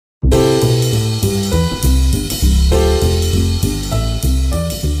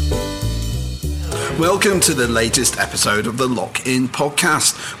Welcome to the latest episode of the Lock-In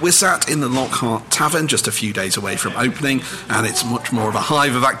podcast. We're sat in the Lockhart Tavern just a few days away from opening, and it's much more of a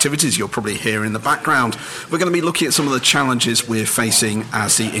hive of activities you'll probably hear in the background. We're going to be looking at some of the challenges we're facing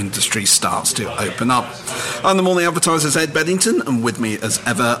as the industry starts to open up. I'm the Morning Advertiser's Ed Beddington, and with me as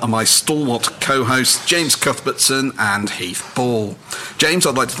ever are my stalwart co-hosts James Cuthbertson and Heath Ball. James,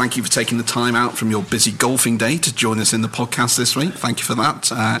 I'd like to thank you for taking the time out from your busy golfing day to join us in the podcast this week. Thank you for that.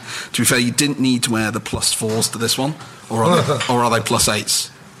 To be fair, you didn't need to wear the +4s to this one, or are they +8s?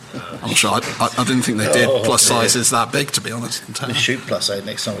 I'm sure. I didn't think they did plus sizes that big, to be honest. We'll shoot +8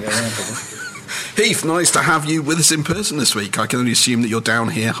 next time we go around. Heath, nice to have you with us in person this week. I can only assume that you're down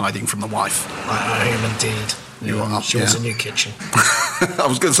here hiding from the wife. I am indeed. You are. She wants a new kitchen. I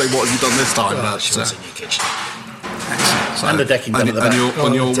was going to say, what have you done this time? She wants a new kitchen. Excellent. So, and the decking done at the back.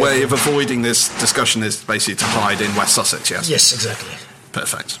 And your way of avoiding this discussion is basically to hide in West Sussex, yes? Yes, exactly.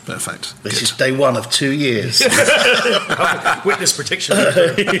 Perfect. This is day one of 2 years. Witness protection.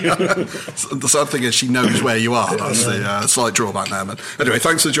 The sad thing is she knows where you are. That's the slight drawback there. But anyway,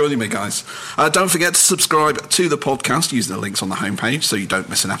 thanks for joining me, guys. Don't forget to subscribe to the podcast using the links on the homepage so you don't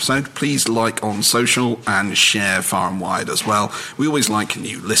miss an episode. Please like on social and share far and wide as well. We always like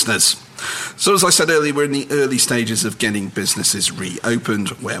new listeners. So as I said earlier, we're in the early stages of getting businesses reopened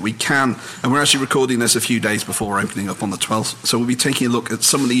where we can, and we're actually recording this a few days before opening up on the 12th, so we'll be taking a look at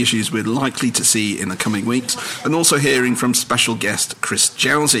some of the issues we're likely to see in the coming weeks, and also hearing from special guest Chris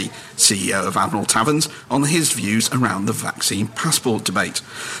Jowsey, CEO of Admiral Taverns, on his views around the vaccine passport debate.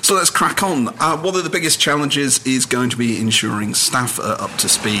 So let's crack on. One of the biggest challenges is going to be ensuring staff are up to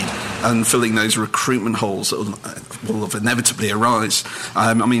speed and filling those recruitment holes that will inevitably arise.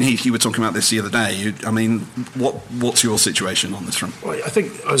 Heath, you were talking about this the other day. What's your situation on this front? Well, I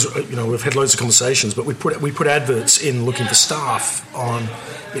think we've had loads of conversations, but we put adverts in looking for staff on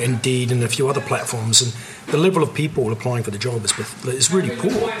Indeed and a few other platforms, and the level of people applying for the job is really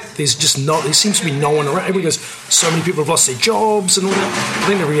poor. There seems to be no one around. Everybody goes, so many people have lost their jobs and all that. I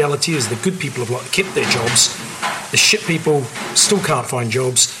think the reality is the good people have kept their jobs. The shit people still can't find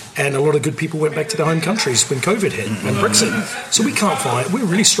jobs, and a lot of good people went back to their home countries when COVID hit and Brexit. So we're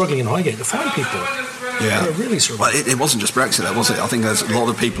really struggling in Highgate to find people. Yeah, we're really struggling. Well, it wasn't just Brexit, though, was it? I think there's a lot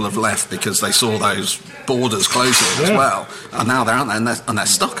of people have left because they saw those borders closing as well, and now they're out there and they're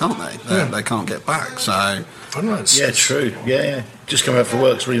stuck, aren't they? They can't get back. So I don't know. True. Yeah. Just coming out for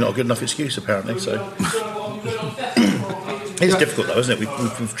work's really not a good enough excuse, apparently. So it's difficult, though, isn't it?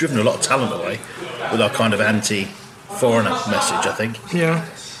 We've driven a lot of talent away with our kind of anti-foreigner message, I think. Yeah.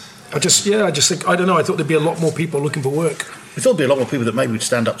 I just think, I don't know, I thought there'd be a lot more people looking for work. We thought there'd be a lot more people that maybe would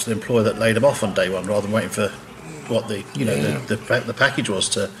stand up to the employer that laid them off on day one rather than waiting for what the package was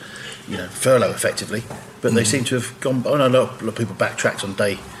to, furlough effectively. But they seem to have gone, a lot of people backtracked on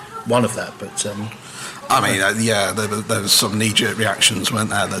day one of that, but... there was some knee-jerk reactions, weren't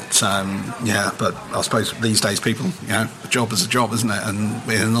there? But I suppose these days people, a job is a job, isn't it? And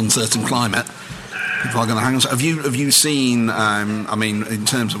we're in an uncertain climate. People are going to hang on. Have you seen? In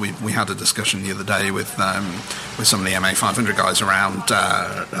terms of we had a discussion the other day with some of the MA500 guys around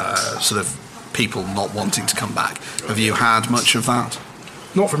sort of people not wanting to come back. Have you had much of that?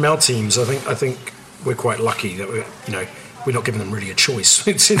 Not from our teams. I think we're quite lucky that we're not giving them really a choice.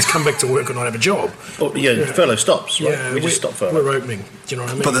 It's to come back to work or not have a job. Furlough stops, right? Yeah, we just stop furlough. We're opening. Do you know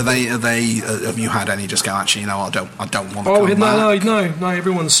what I mean? But are they? Have you had any just go? Actually, I don't want to come back. No.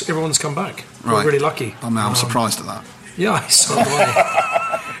 Everyone's come back. Right. We're really lucky. I'm surprised at that. Yeah, so am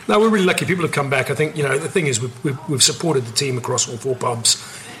I. No, we're really lucky. People have come back. I think the thing is we've supported the team across all 4 pubs.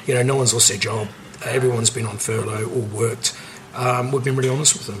 No one's lost their job. Everyone's been on furlough or worked. We've been really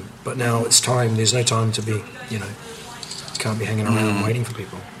honest with them. But now it's time. There's no time to be. Can't be hanging around waiting for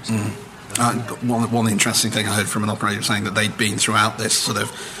people. So, one interesting thing I heard from an operator saying that they'd been throughout this sort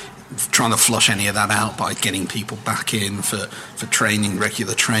of trying to flush any of that out by getting people back in for training,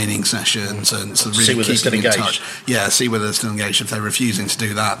 regular training sessions, and sort of really keeping in touch. Yeah, see whether they're still engaged. If they're refusing to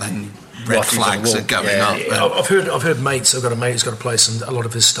do that, then red flags are going up. Yeah. I've heard mates. I've got a mate who's got a place, and a lot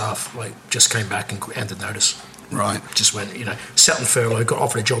of his staff just came back and handed notice. Right. Just went, sat on furlough, got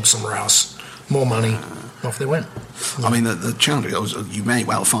offered a job somewhere else, more money. Off they went. The challenge you may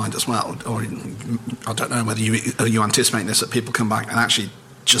well find as well, or I don't know whether you anticipate this, that people come back and actually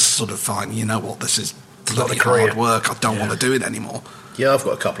just sort of find, this is bloody hard work, I don't want to do it anymore. Yeah, I've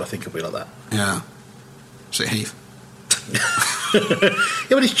got a couple I think will be like that. Yeah. So Heath? Yeah,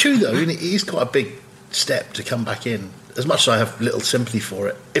 but it's true though, it is quite a big step to come back in. As much as I have little sympathy for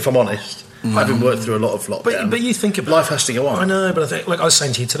it, if I'm honest, Having worked through a lot of lockdown, but you think about life has to go on. I know, but I think, like I was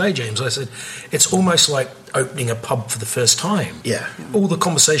saying to you today, James, I said it's almost like opening a pub for the first time. Yeah. All the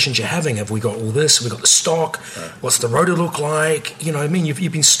conversations you're having, have we got all this? Have we got the stock? What's the rota look like? You know what I mean?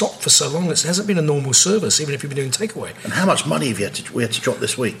 You've been stocked for so long, it hasn't been a normal service, even if you've been doing takeaway. And how much money have we had to drop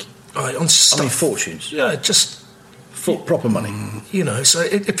this week? On stuff. I mean, fortunes. Yeah, just... Proper money. You know, so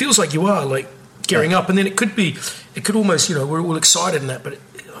it feels like you are, like, gearing up, and then it could almost, you know, we're all excited in that, but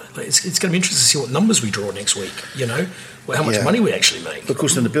it's going to be interesting to see what numbers we draw next week, you know, how much money we actually make. Of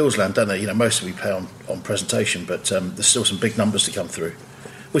course, in the bills land, don't they? You know, most of we pay on presentation, but there's still some big numbers to come through,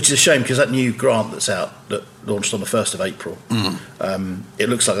 which is a shame because that new grant that's out, that launched on the 1st of April, it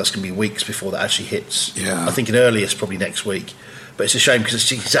looks like that's going to be weeks before that actually hits. Yeah. I think in earliest probably next week. But it's a shame because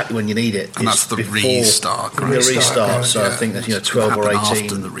it's exactly when you need it. And that's the restart. The restart. So yeah. I think that 12 or 18.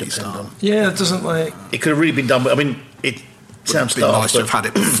 After the restart. Yeah, it doesn't like... It could have really been done. But I mean, it sounds It'd be nice to have had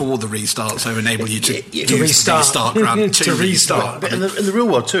it before the restart, so enable you to use the restart grant to restart. But in the real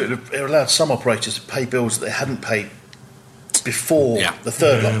world too, it allowed some operators to pay bills that they hadn't paid before the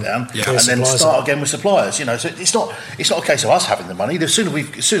third lockdown, and then start again with suppliers. You know, so it's not a case of us having the money. As soon as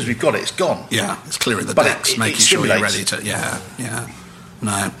we've got it, it's gone. Yeah, it's clearing the But decks, making sure you're ready to. Yeah.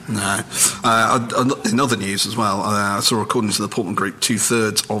 No. In other news as well, I saw, according to the Portman Group,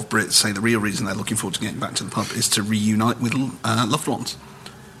 2/3 of Brits say the real reason they're looking forward to getting back to the pub is to reunite with loved ones,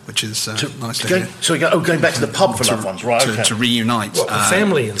 which is nice to hear. So going back to the pub for loved ones, right? To reunite. What, with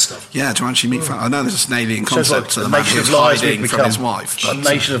family and stuff? Yeah, to actually meet family. I know there's an alien So it's concept like to the a man nation who's of liars hiding we've from become. his wife. A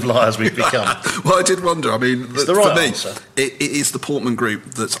nation of liars we've become. Well, I did wonder. I mean, It's the for right me, answer. it is the Portman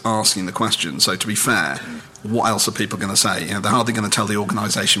Group that's asking the question. So to be fair, what else are people going to say? You know, they're hardly going to tell the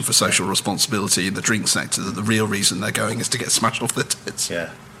Organisation for Social Responsibility in the drink sector that the real reason they're going is to get smashed off their tits.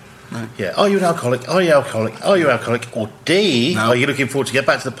 Yeah. No. Yeah. Are you an alcoholic? Are you alcoholic? Are you alcoholic? Or D, No. are you looking forward to get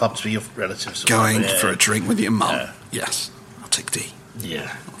back to the pubs with your relatives? Going for a drink with your mum. Yeah. Yes. I'll take D.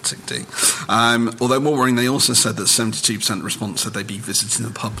 Yeah. I'll take D. Although more worrying, they also said that 72% of respondents said they'd be visiting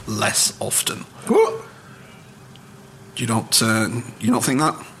the pub less often. What? Do you not think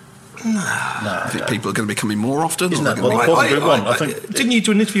that? No. I think people are going to be coming more often. Isn't or that they're what gonna the Portman Group want? I think. Didn't you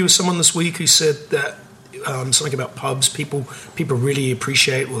do an interview with someone this week who said that something about pubs? People really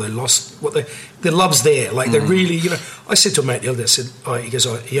appreciate, or they lost what their love's there. Like they really, you know. I said to a mate the other day, I said, he goes,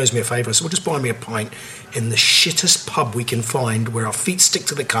 he owes me a favour. I said, well, just buy me a pint in the shittest pub we can find, where our feet stick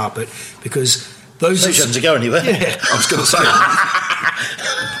to the carpet, because those Stations to go anywhere. Yeah, I was going to say.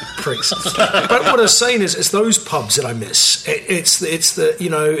 pricks. But what I was saying is, it's those pubs that I miss. It's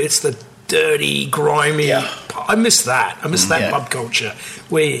the dirty, grimy. Yeah. I miss that. I miss that Yeah. pub culture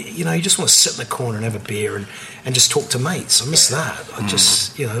where you just want to sit in the corner and have a beer and just talk to mates. I miss that. I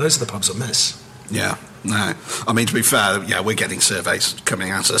just those are the pubs I miss. Yeah. No, I mean, to be fair, we're getting surveys coming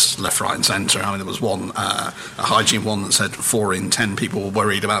at us left, right and centre. I mean, there was one, a hygiene one, that said 4 in 10 people were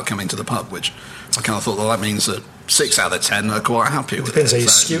worried about coming to the pub, which I kind of thought, well, that means that 6 out of 10 are quite happy with it. Depends how you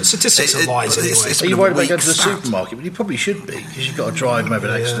skew. Statistics are lies anyway. Are you worried about going to the supermarket? Well, you probably should be, because you've got to drive maybe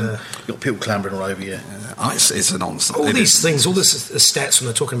an accident. You've got people clambering all over you. It's a nonsense. All these things, all this stats when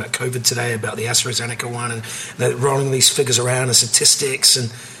they're talking about COVID today, about the AstraZeneca one, and they're rolling these figures around and statistics,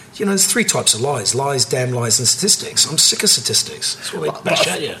 and there's 3 types of lies: damn lies, and statistics. I'm sick of statistics. That's what they bash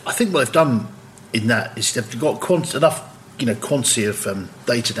at you. I think what they've done in that is they've got enough quantity of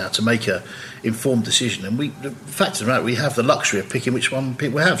data now to make a informed decision, and the fact of the matter, we have the luxury of picking which one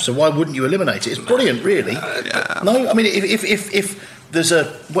people have, so why wouldn't you eliminate it? It's brilliant, really. No, I mean, if there's a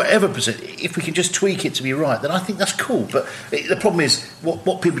whatever percent, if we can just tweak it to be right, then I think that's cool. But the problem is,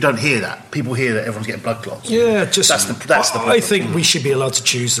 what people don't hear that. People hear that everyone's getting blood clots. Yeah, that's the problem. I think we should be allowed to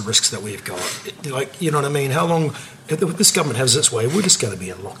choose the risks that we've got. Like, you know what I mean? How long, if this government has its way, we're just going to be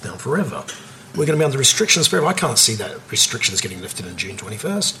in lockdown forever. We're going to be under restrictions forever. I can't see that restrictions getting lifted on June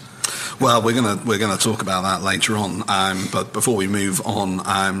 21st. Well, we're going to talk about that later on. But before we move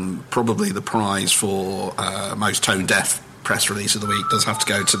on, probably the prize for most tone deaf press release of the week does have to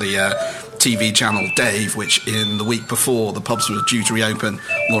go to the TV channel Dave, which in the week before the pubs were due to reopen,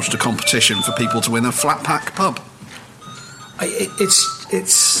 launched a competition for people to win a flat pack pub.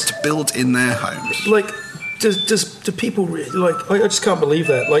 It's to build in their homes. Like, do people I just can't believe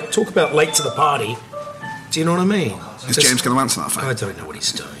that. Like, talk about late to the party. Do you know what I mean? Is James going to answer that? I don't know what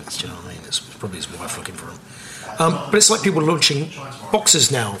he's doing. Do you know what I mean? It's probably his wife looking for him. But it's like people launching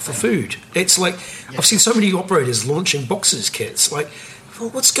boxes now for food. It's like, I've seen so many operators launching boxes kits. Like, well,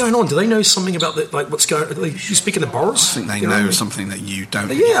 what's going on? Do they know something about what's going on? Like, you speaking to Boris? I think they know something that you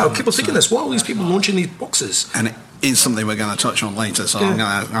don't. Yeah, people thinking this. Why are all these people launching these boxes? And is something we're going to touch on later, so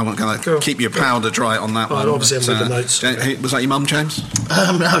I'm going to keep your powder dry on that one. Obviously, I'm with the notes. Was that your mum, James?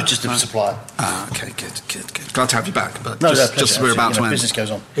 No, just a supplier. Okay, good. Glad to have you back. But no, just as we're about to end. Business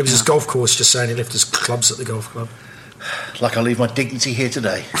goes on. It was his golf course, just saying he left his clubs at the golf club. Like I leave my dignity here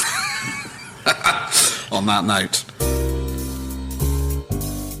today. On that note.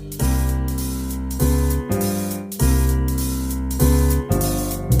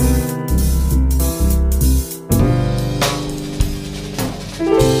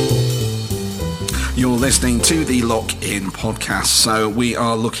 You're listening to the Lock-In podcast. So we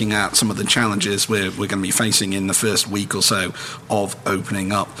are looking at some of the challenges we're going to be facing in the first week or so of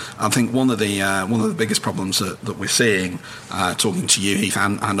opening up. I think one of the biggest problems that we're seeing, talking to you, Heath,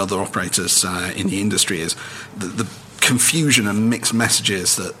 and other operators in the industry, is the confusion and mixed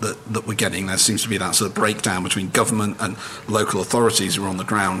messages that we're getting. There seems to be that sort of breakdown between government and local authorities who are on the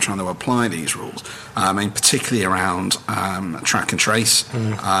ground trying to apply these rules. I mean, particularly around track and trace.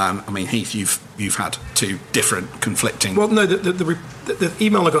 I mean, Heath, you've had two different conflicting. Well, no, the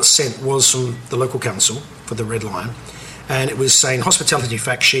email I got sent was from the local council for the Red Lion. And it was saying hospitality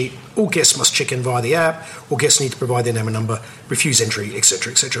fact sheet, all guests must check in via the app, all guests need to provide their name and number, refuse entry,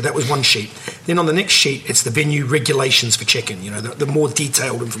 etc., etc. That was one sheet. Then on the next sheet, it's the venue regulations for check-in, the more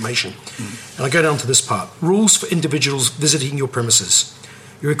detailed information. And I go down to this part. Rules for individuals visiting your premises.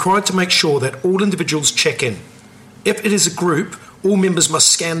 You're required to make sure that all individuals check in. If it is a group, all members must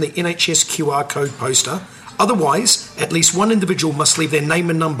scan the NHS QR code poster. Otherwise, at least one individual must leave their name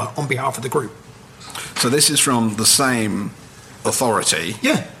and number on behalf of the group. So this is from the same authority,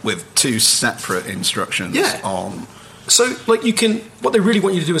 with two separate instructions on. So, what they really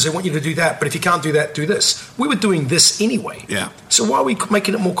want you to do is they want you to do that, but if you can't do that, do this. We were doing this anyway. Yeah. So why are we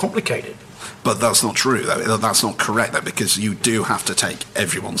making it more complicated? But that's not true, though. That's not correct, though, because you do have to take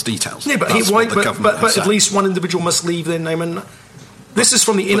everyone's details. Yeah, but at least one individual must leave their name and. This is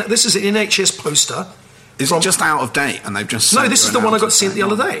from this is an NHS poster. Is it just out of date, and they've just? No, this is the one I got sent the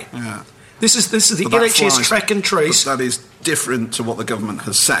other day. Yeah. This is the NHS track and trace. But that is different to what the government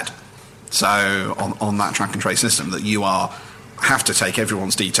has said. So on that track and trace system, that you have to take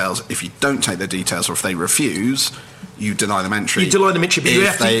everyone's details. If you don't take their details, or if they refuse, you deny them entry. You deny them entry, but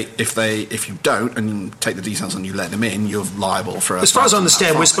if you don't and you take the details and you let them in, you're liable for. As far as I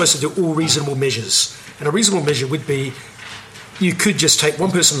understand, we're supposed to do all reasonable measures, and a reasonable measure would be you could just take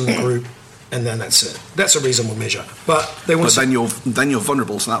one person in the group. And then that's it. That's a reasonable measure. But they want. But then you're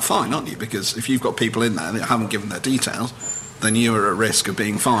vulnerable to that fine, aren't you? Because if you've got people in there that haven't given their details, then you are at risk of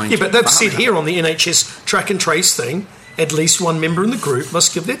being fined. Yeah, but they've said here on the NHS track and trace thing, at least one member in the group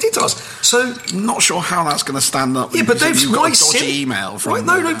must give their details. So, I'm not sure how that's going to stand up. Yeah, but they've got a dodgy email from. Right,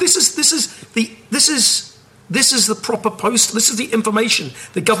 no. This is the proper post. This is the information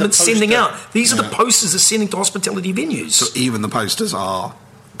the government's sending out. These are the posters they're sending to hospitality venues. So even the posters are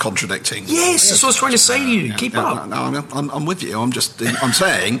contradicting. Yes, that's what I was trying to say to you. Keep up. No, I'm with you. I'm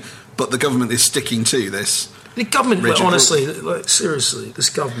saying, but the government is sticking to this. The government, honestly, seriously, this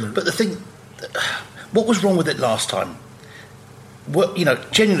government. But the thing, what was wrong with it last time?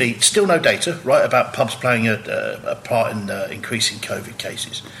 Genuinely, still no data, right, about pubs playing a part in increasing COVID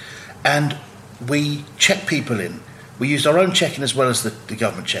cases, and we checked people in. We used our own checking as well as the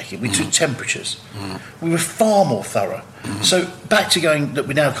government checking. We took temperatures. We were far more thorough. So back to going that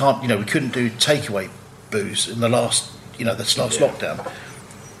we now can't, we couldn't do takeaway booze in the last lockdown.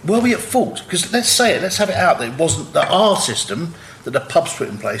 Were we at fault? Because let's have it out that it wasn't our system that the pubs put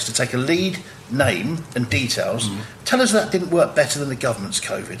in place to take a lead name and details. Tell us that didn't work better than the government's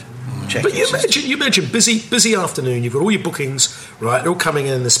COVID checking. But you imagine busy afternoon. You've got all your bookings, right? They're all coming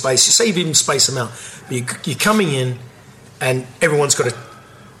in the space. You say you've even spaced them out. But you're coming in. And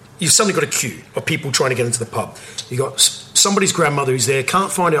you've suddenly got a queue of people trying to get into the pub. You've got somebody's grandmother who's there,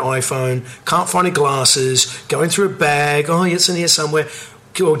 can't find her iPhone, can't find her glasses, going through a bag. Oh, it's in here somewhere.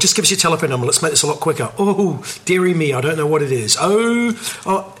 Oh, just give us your telephone number. Let's make this a lot quicker. Oh, dearie me, I don't know what it is. Oh,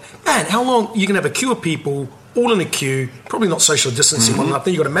 man, how long? You can have a queue of people, all in a queue, probably not social distancing one another.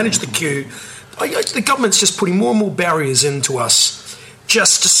 You've got to manage the queue. The government's just putting more and more barriers into us.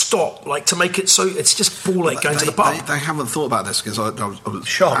 Just to stop, to make it so it's just ball ache going to the pub. They haven't thought about this because I was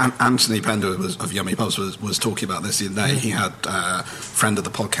shocked. Anthony Pender of Yummy Pubs was talking about this the other day. He had a friend of the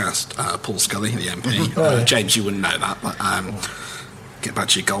podcast, Paul Scully, the MP. James, you wouldn't know that, but get back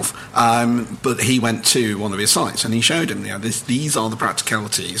to your golf. But he went to one of his sites and he showed him, these are the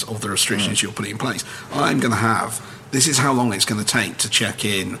practicalities of the restrictions you're putting in place. This is how long it's going to take to check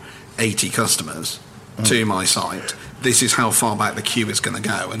in 80 customers. to my site. This is how far back the queue is going to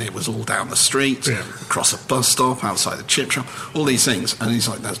go, and it was all down the street, across a bus stop, outside the chip shop, all these things. And he's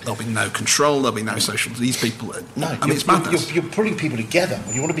like, there'll be no control, there'll be no social. These people, it's madness. You're putting people together.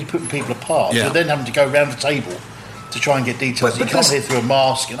 When you want to be putting people apart, you're then having to go around the table to try and get details. You can't hear through a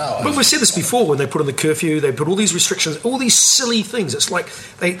mask. But we've said this before, when they put on the curfew, they put all these restrictions, all these silly things. It's like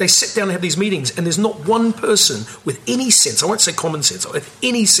they sit down and have these meetings, and there's not one person with any sense, I won't say common sense, with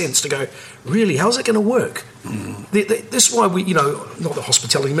any sense to go, really, how's it going to work? This is why we, not the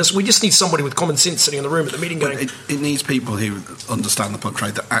hospitality minister, we just need somebody with common sense sitting in the room at the meeting going... It needs people who understand the pub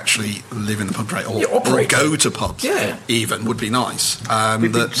trade, that actually live in the pub trade, or go to pubs, even, would be nice,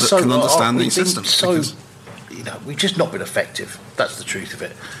 that can understand these systems. We've just not been effective. That's the truth of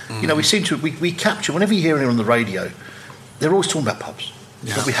it. We seem to we capture, whenever you hear anyone on the radio, they're always talking about pubs.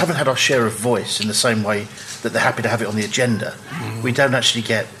 But we haven't had our share of voice in the same way that they're happy to have it on the agenda. We don't actually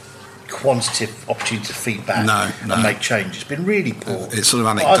get quantitative opportunity to feedback and make change. It's been really poor. It's sort of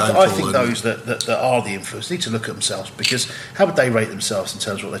anecdotal. I think those that are the influencers need to look at themselves, because how would they rate themselves in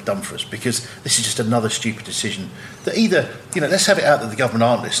terms of what they've done for us? Because this is just another stupid decision that either, let's have it out that the government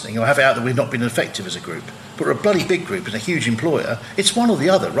aren't listening, or have it out that we've not been effective as a group. But we're a bloody big group and a huge employer. It's one or the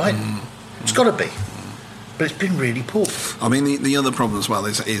other, right? It's got to be. But it's been really poor. I mean, the other problem as well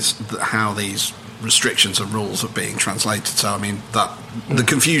is how these restrictions and rules are being translated. So, I mean, the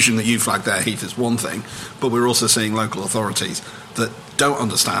confusion that you flagged there, Heath, is one thing, but we're also seeing local authorities that don't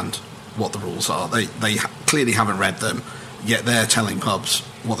understand what the rules are. They clearly haven't read them, yet they're telling pubs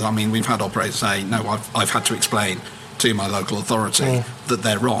we've had operators say, no, I've had to explain to my local authority that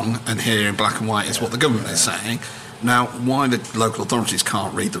they're wrong, and here in black and white is what the government is saying. Now, why the local authorities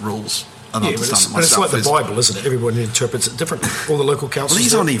can't read the rules and understand them myself? But it's like the Bible, isn't it? Everybody interprets it differently. All the local councils. Well,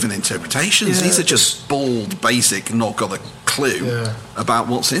 these aren't even interpretations. These are just bald, basic, not got a clue about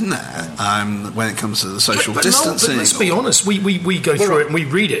what's in there when it comes to the social distancing. But let's be honest. We go through it and we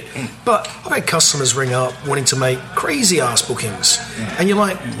read it. But I've had customers ring up wanting to make crazy ass bookings, and you're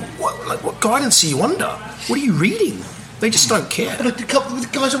like, what guidance are you under? What are you reading? They just don't care. But the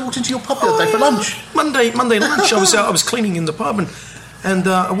guys that walked into your pub the other day for lunch. Monday lunch. I was cleaning in the pub, and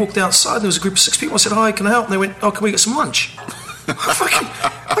I walked outside, and there was a group of 6 people. I said, hi, can I help? And they went, can we get some lunch?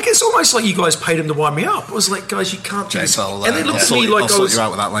 It's almost like you guys paid them to wind me up. I was like, guys, you can't do this. And they looked at me like I'll sort you out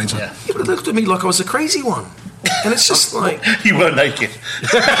with that later. Yeah, but they looked at me like I was the crazy one. And it's just like... You weren't naked.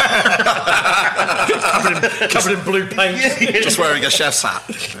 covered in blue paint. Just wearing a chef's hat.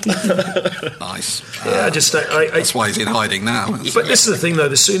 Nice. That's why he's in hiding now. But this is the thing, though.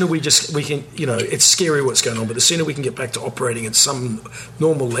 The sooner we can, it's scary what's going on, but the sooner we can get back to operating at some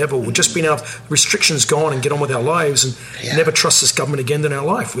normal level, we've just been out, restrictions gone, and get on with our lives, and never trust this government again in our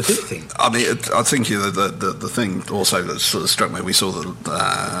life with anything. I mean, I think the thing also that sort of struck me, we saw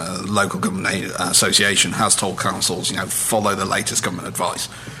the local government association has told councils, follow the latest government advice,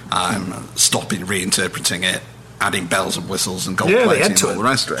 stopping reinterpreting it, adding bells and whistles and gold plating and all the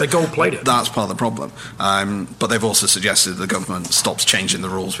rest of it. They gold plate it. That's part of the problem. But they've also suggested the government stops changing the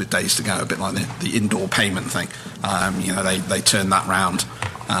rules with days to go, a bit like the indoor payment thing. They turn that round.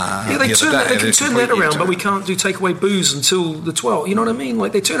 They can turn that around, but we can't do takeaway booze until the 12th. You know what I mean?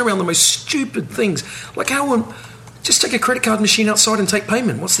 Like, they turn around the most stupid things. Like, just take a credit card machine outside and take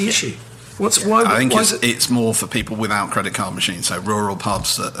payment. What's the issue? I think it's more for people without credit card machines, so rural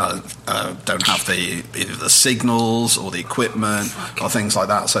pubs that don't have either the signals or the equipment or things like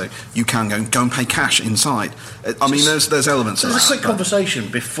that. So you can go and pay cash inside. There's elements of that. There's a quick conversation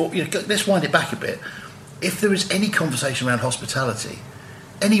before. Let's wind it back a bit. If there is any conversation around hospitality,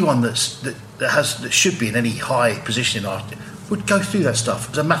 anyone that should be in any high position in our would go through that stuff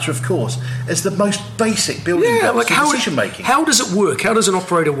as a matter of course, as the most basic building blocks of decision making. How does it work? How does an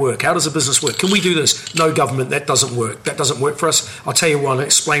operator work? How does a business work? Can we do this? No, government, that doesn't work. That doesn't work for us. I'll tell you why, I'll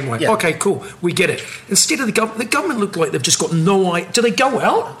explain why. Yeah. Okay, cool, we get it. Instead of the government look like they've just got no idea. Do they go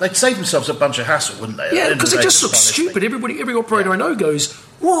out? They'd save themselves a bunch of hassle, wouldn't they? Yeah, because they just look stupid. Every operator I know goes,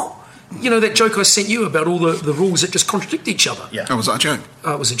 what? That joke I sent you about all the rules that just contradict each other. Yeah. Oh, was that a joke?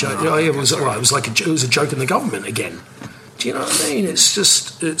 It was a joke. It was a joke in the government again. Do you know what I mean? It's I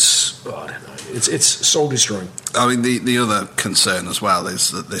don't know. It's soul destroying. I mean, the other concern as well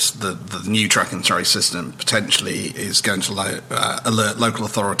is that the new track and trace system potentially is going to alert local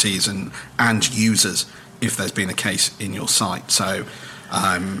authorities and users if there's been a case in your site. So,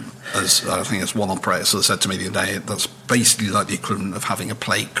 as I think as one operator sort of said to me the other day, that's basically like the equivalent of having a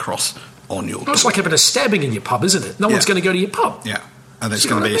plague cross on your door. It's like having a stabbing in your pub, isn't it? No one's going to go to your pub. Yeah. And it's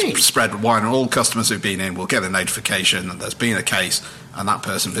going to be spread wide, and all customers who've been in will get a notification that there's been a case, and that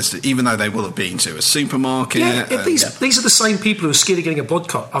person visited, even though they will have been to a supermarket. These are the same people who are scared of getting a blood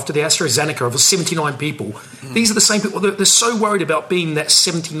clot after the AstraZeneca of 79 people. These are the same people. They're so worried about being that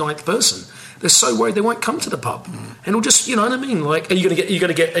 79th person. They're so worried they won't come to the pub, and it'll just, you know what I mean? Like, are you going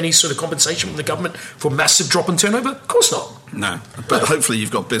to get any sort of compensation from the government for a massive drop in turnover? Of course not. No, but hopefully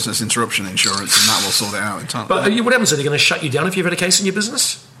you've got business interruption insurance, and that will sort it out in time. But what happens? Are they going to shut you down if you've had a case in your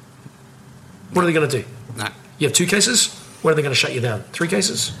business? What are they going to do? No. You have 2 cases. When are they going to shut you down? 3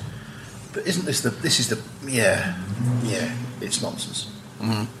 cases. But isn't this it's nonsense.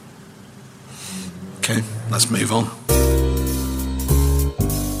 Okay, let's move on.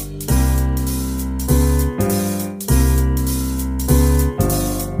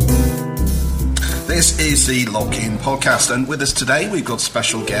 This is the Lock-In Podcast, and with us today we've got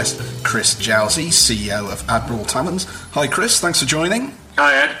special guest Chris Jowsey, CEO of Admiral Taverns. Hi Chris, thanks for joining.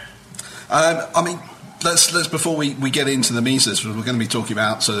 Hi Ed. Let's before we get into the measles, we're going to be talking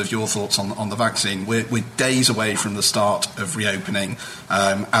about sort of your thoughts on the vaccine. We're days away from the start of reopening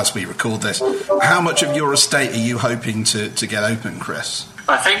as we record this. How much of your estate are you hoping to get open, Chris?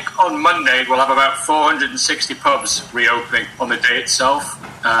 I think on Monday we'll have about 460 pubs reopening on the day itself,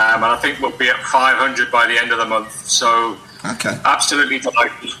 and I think we'll be at 500 by the end of the month. So, absolutely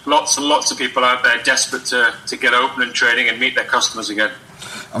delighted. Lots and lots of people out there desperate to get open and trading and meet their customers again.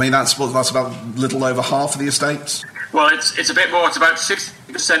 I mean, that's about a little over half of the estates. Well, it's a bit more. It's about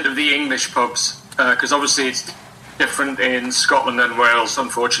 60% of the English pubs, because obviously it's different in Scotland and Wales.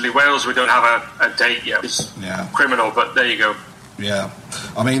 Unfortunately, Wales we don't have a date yet. It's criminal, but there you go. Yeah,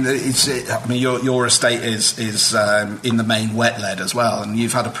 I mean, your estate is in the main wet-led as well, and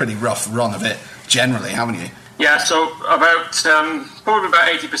you've had a pretty rough run of it generally, haven't you? Yeah, so about probably about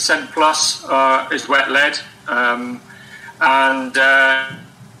 80% plus is wet-led, and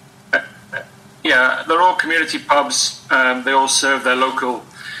they're all community pubs. They all serve their local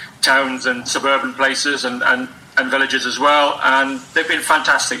towns and suburban places and villages as well, and they've been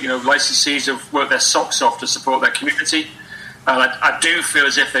fantastic. You know, licensees have worked their socks off to support their community. And I do feel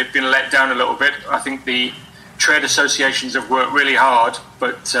as if they've been let down a little bit. I think the trade associations have worked really hard,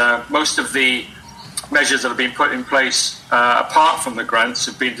 but most of the measures that have been put in place, apart from the grants,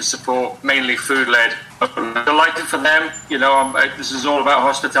 have been to support mainly food-led. I'm delighted for them. You know, this is all about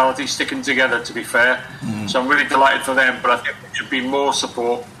hospitality, sticking together, to be fair. So I'm really delighted for them, but I think there should be more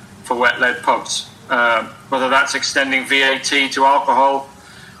support for wet-led pubs, whether that's extending VAT to alcohol,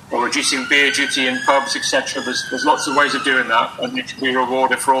 or reducing beer duty in pubs, etc. There's lots of ways of doing that, and they should be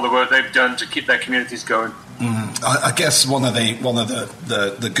rewarded for all the work they've done to keep their communities going. I guess one of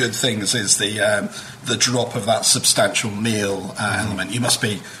the good things is the drop of that substantial meal element. You must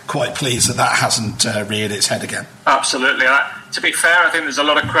be quite pleased that hasn't reared its head again. Absolutely. To be fair, I think there's a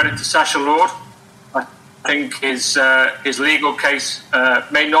lot of credit to Sacha Lord. I think his legal case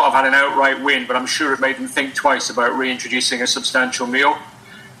may not have had an outright win, but I'm sure it made him think twice about reintroducing a substantial meal.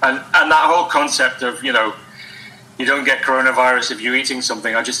 And that whole concept of, you know, you don't get coronavirus if you're eating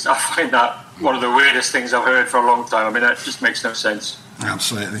something, I find that one of the weirdest things I've heard for a long time. I mean, that just makes no sense.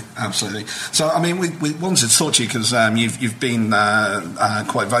 Absolutely. So, I mean, we wanted to talk to you because you've been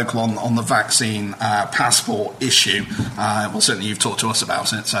quite vocal on the vaccine passport issue. Well, certainly you've talked to us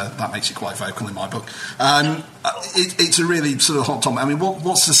about it, so that makes you quite vocal in my book. It's a really sort of hot topic. I mean,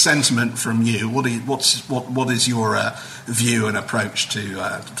 what's the sentiment from you? What is your view and approach to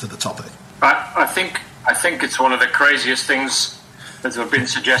the topic? I think it's one of the craziest things that have been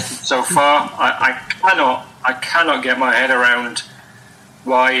suggested so far. I cannot get my head around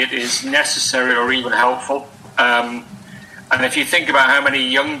why it is necessary or even helpful. And if you think about how many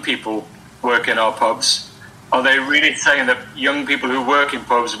young people work in our pubs, are they really saying that young people who work in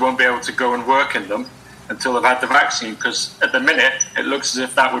pubs won't be able to go and work in them until they've had the vaccine? Because at the minute, it looks as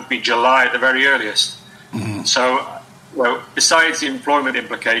if that would be July at the very earliest. Mm-hmm. So, well, besides the employment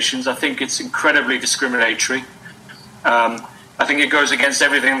implications, I think it's incredibly discriminatory. I think it goes against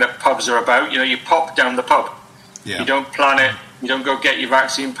everything that pubs are about. You know, you pop down the pub. Yeah. You don't plan it. You don't go get your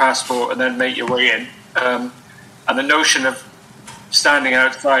vaccine passport and then make your way in. And the notion of standing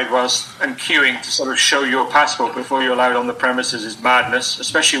outside and queuing to sort of show your passport before you're allowed on the premises is madness,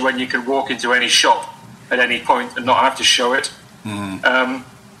 especially when you can walk into any shop at any point and not have to show it. Mm.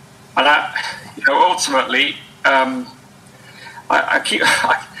 And ultimately, I keep...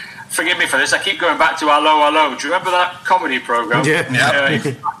 forgive me for this, I keep going back to Hello. Do you remember that comedy programme? Yeah.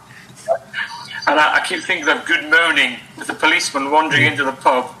 And I keep thinking of Good Moaning with the policeman wandering into the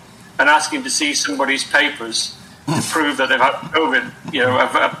pub and asking to see somebody's papers to prove that they've had COVID,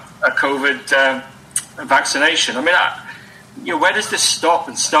 a COVID vaccination. I mean, where does this stop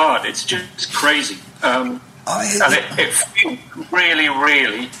and start? It's just crazy. And it feels really,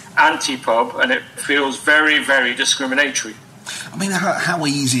 really anti-pub, and it feels very, very discriminatory. I mean, how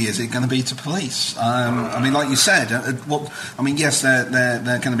easy is it going to be to police? I mean, like you said, yes, they're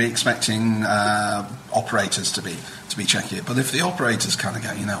going to be expecting operators to be checking it, but if the operators kind of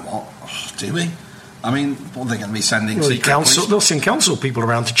go, you know what, do we? I mean, what are they going to be sending? They'll send council people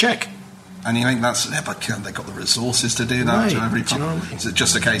around to check. And you think but they've got the resources to do that? Right. To every pub? Is it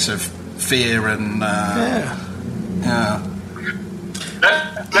just a case of fear and... yeah.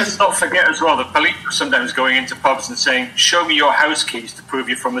 Let's not forget as well that police are sometimes going into pubs and saying, show me your house keys to prove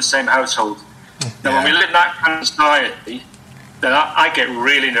you're from the same household. Now, when we live in that kind of society, then I get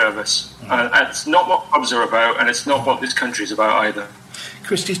really nervous. It's not what pubs are about, and it's not what this country's about either.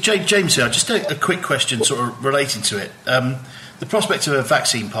 Chris, James here. Just a quick question sort of relating to it. The prospect of a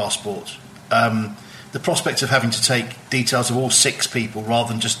vaccine passport, the prospect of having to take details of all 6 people rather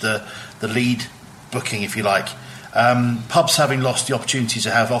than just the lead booking, if you like. Pubs having lost the opportunity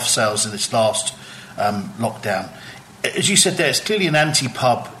to have off sales in this last lockdown. As you said there, it's clearly an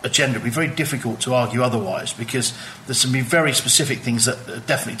anti-pub agenda. It would be very difficult to argue otherwise, because there's some very specific things that are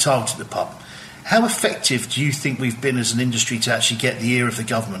definitely targeted at the pub. How effective do you think we've been as an industry to actually get the ear of the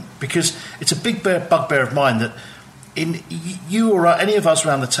government? Because it's a big bugbear of mine that you or any of us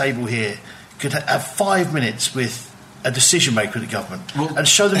around the table here could have 5 minutes with a decision maker in the government and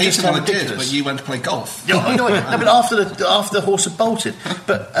show them just how ridiculous. But you went to play golf. Yeah, I know. But after the horse had bolted.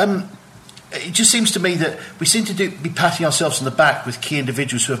 But it just seems to me that we seem to be patting ourselves on the back with key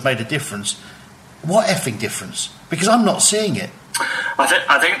individuals who have made a difference. What effing difference? Because I'm not seeing it.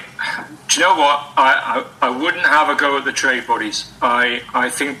 I think. Do you know what? I wouldn't have a go at the trade bodies. I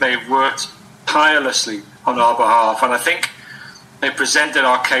think they've worked tirelessly on our behalf, and I think they presented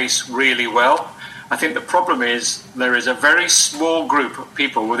our case really well. I think the problem is there is a very small group of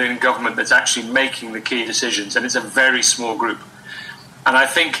people within government that's actually making the key decisions, and it's a very small group. And I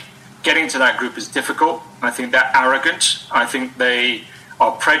think getting to that group is difficult. I think they're arrogant. I think they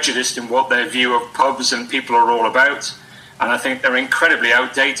are prejudiced in what their view of pubs and people are all about. And I think they're incredibly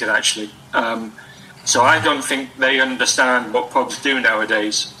outdated, actually. So I don't think they understand what pubs do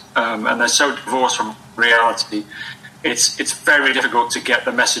nowadays. And they're so divorced from reality. It's very difficult to get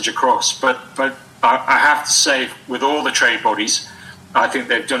the message across. But I have to say, with all the trade bodies, I think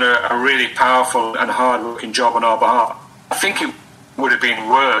they've done a really powerful and hard-working job on our behalf. I think it would have been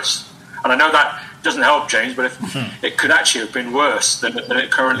worse. And I know that doesn't help, James, but it could actually have been worse than it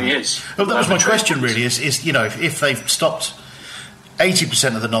currently is. Well, that was my question, really, is if they've stopped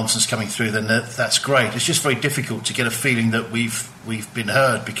 80% of the nonsense coming through, then that's great. It's just very difficult to get a feeling that we've been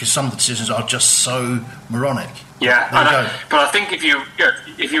heard, because some of the decisions are just so moronic. Yeah, but I think if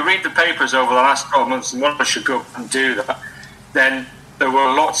you read the papers over the last 12 months, and one of us should go and do that, then there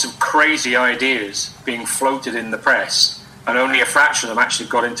were lots of crazy ideas being floated in the press, and only a fraction of them actually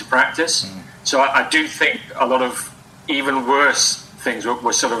got into practice. So I do think a lot of even worse things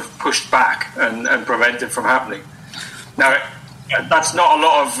were sort of pushed back and prevented from happening. Now, that's not a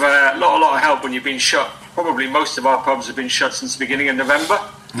lot of help when you've been shut. Probably most of our pubs have been shut since the beginning of November.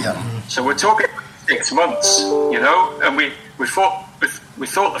 Yeah. So we're talking 6 months, and we thought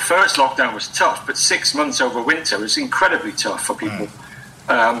the first lockdown was tough, but 6 months over winter was incredibly tough for people.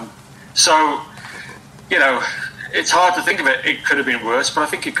 So, it's hard to think of it. It could have been worse, but I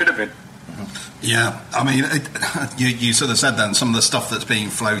think it could have been. Yeah, I mean, you sort of said then some of the stuff that's being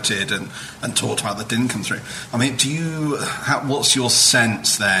floated and talked about that didn't come through. I mean, what's your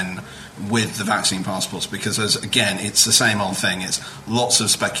sense then with the vaccine passports? Because again, it's the same old thing. It's lots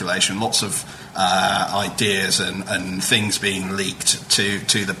of speculation, lots of ideas and things being leaked to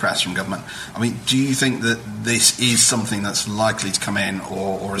the press from government. I mean, do you think that this is something that's likely to come in,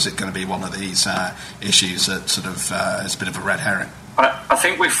 or is it going to be one of these issues that sort of is a bit of a red herring? I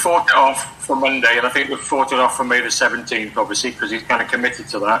think we've fought it off for Monday, and I think we've fought it off for May the 17th, obviously, because he's kind of committed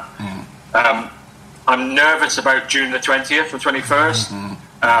to that. I'm nervous about June the 20th or 21st.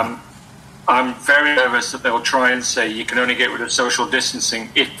 I'm very nervous that they'll try and say you can only get rid of social distancing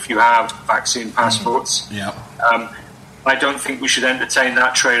if you have vaccine passports. I don't think we should entertain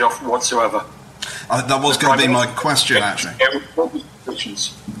that trade-off whatsoever. That was going to be my question, actually.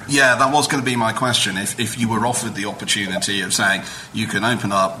 Yeah, that was going to be my question. If you were offered the opportunity of saying you can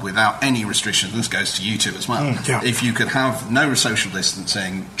open up without any restrictions, this goes to you two as well. If you could have no social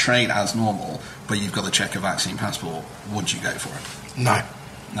distancing, trade as normal, but you've got to check a vaccine passport, would you go for it? No.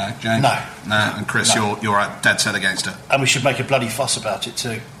 No, James? No. And Chris, No. you're dead set against it. And we should make a bloody fuss about it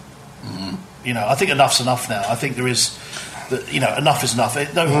too. I think enough's enough now. I think there is, enough is enough.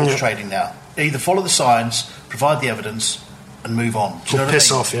 No horse trading now. Either follow the science, provide the evidence, and move on. Do you know what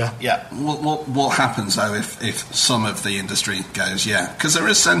piss I mean? off, yeah. Yeah. What happens though if some of the industry goes, yeah? Because there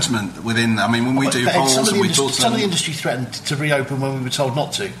is sentiment within. I mean, when we do polls and we talk to some of the industry threatened to reopen when we were told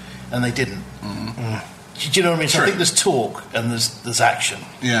not to, and they didn't. Do you know what I mean? So I think there's talk and there's action.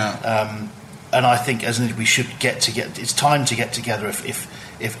 Yeah. And I think as an industry we should get together. It's time to get together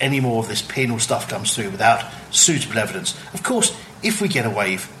if any more of this penal stuff comes through without suitable evidence. Of course, if we get a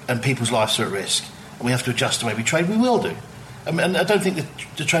wave and people's lives are at risk and we have to adjust the way we trade, we will do. And I don't think that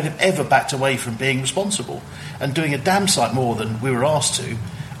the trade have ever backed away from being responsible and doing a damn sight more than we were asked to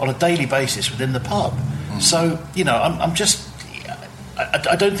on a daily basis within the pub. So, I'm just...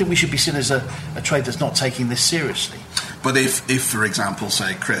 I don't think we should be seen as a trade that's not taking this seriously. But if, for example,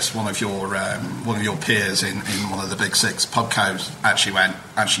 say Chris, one of your peers in one of the big six pubcos actually went,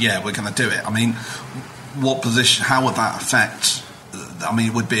 yeah, we're going to do it. I mean, what position? How would that affect? I mean,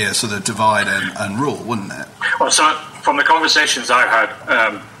 it would be a sort of divide and rule, wouldn't it? Well, so from the conversations I've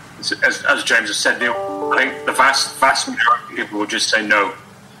had, as James has said, Neil, I think the vast majority of people will just say no.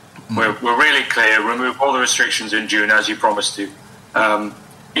 We're really clear. Remove all the restrictions in June, as you promised to. I'm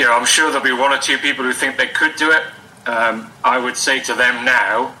sure there'll be one or two people who think they could do it. I would say to them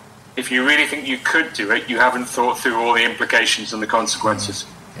now, if you really think you could do it, you haven't thought through all the implications and the consequences.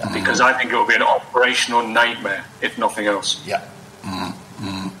 Because I think it will be an operational nightmare, if nothing else. Yeah.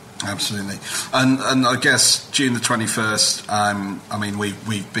 Absolutely. And I guess June the 21st, I mean,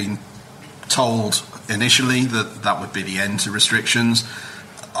 we've been told initially that would be the end to restrictions.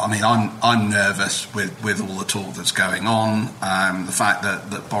 I mean, I'm nervous with all the talk that's going on. The fact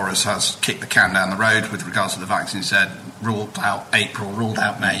that Boris has kicked the can down the road with regards to the vaccine, said ruled out April, ruled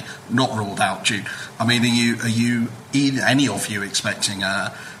out May, not ruled out June. I mean, are you any of you expecting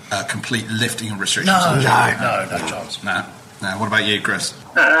a complete lifting of restrictions? No chance. No. What about you, Chris?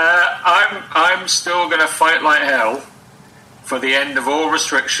 I'm still going to fight like hell for the end of all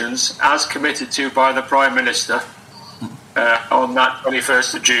restrictions, as committed to by the Prime Minister. On that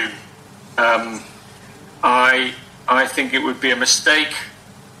 21st of June. I think it would be a mistake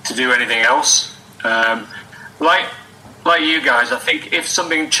to do anything else. Like you guys, I think if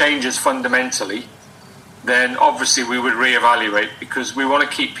something changes fundamentally, then obviously we would reevaluate, because we want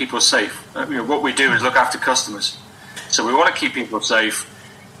to keep people safe. What we do is look after customers. So we want to keep people safe,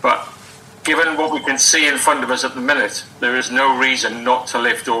 but given what we can see in front of us at the minute, there is no reason not to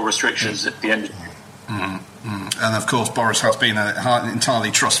lift all restrictions at the end of June. And of course, Boris has been an entirely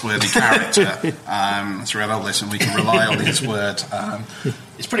trustworthy character throughout all this, and we can rely on his word.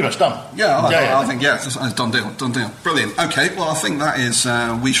 It's pretty much done. I think it's done deal. Brilliant. Okay, well, I think that is.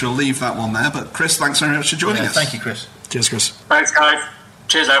 We shall leave that one there. But Chris, thanks very much for joining us. Thank you, Chris. Cheers, Chris. Thanks, guys.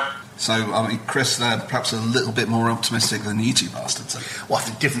 Cheers out. So, I mean, Chris, perhaps a little bit more optimistic than you two bastards. Well, I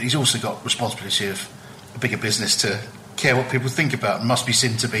think different. He's also got responsibility of a bigger business to care what people think about, and must be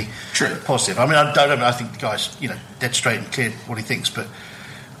seen to be positive. I mean, I don't know. I think the guy's, dead straight and clear what he thinks, but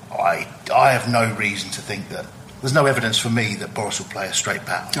I have no reason to think that. There's no evidence for me that Boris will play a straight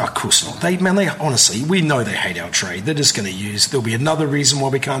bat. Oh, of course not. They honestly, we know they hate our trade. They're just going to there'll be another reason why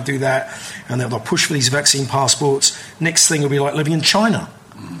we can't do that, and they'll push for these vaccine passports. Next thing will be like living in China.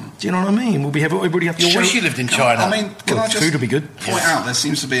 Do you know what I mean? Everybody have to show. I wish you lived in China. I mean, can I just food would be good. Point out there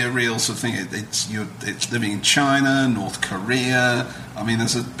seems to be a real sort of thing. It's living in China, North Korea. I mean,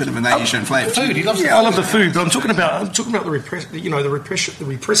 there's a bit of an Asian flavour. Food, he loves. Yeah, I love the food, but I'm talking about the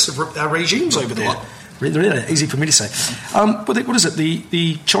repressive regimes over there. Really easy for me to say. What is it?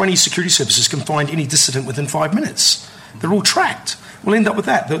 The Chinese security services can find any dissident within 5 minutes. They're all tracked. We'll end up with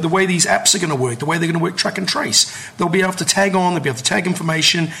that. The way these apps are going to work, the way they're going to work track and trace. They'll be able to tag on, they'll be able to tag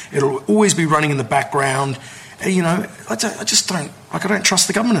information. It'll always be running in the background. I just don't trust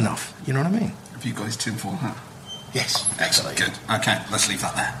the government enough. You know what I mean? Have you got his tinfoil hat? Yes. Excellent. Good. Okay, let's leave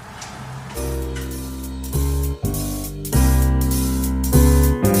that there.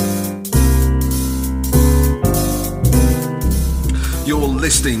 You're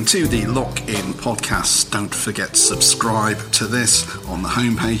listening to the Lock-In podcast. Don't forget to subscribe to this on the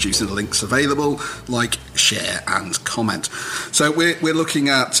homepage using the links available. Like, share and comment. So we're looking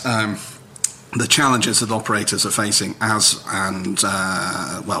at the challenges that operators are facing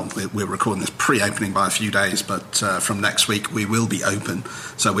we're recording this pre-opening by a few days, but from next week we will be open.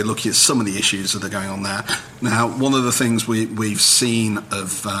 So we're looking at some of the issues that are going on there. Now, one of the things we've seen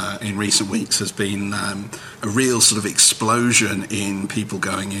in recent weeks has been a real sort of explosion in people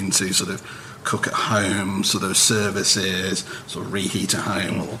going into sort of cook at home sort of services, sort of reheat at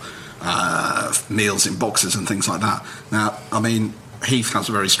home, or meals in boxes and things like that. Now, I mean, Heath has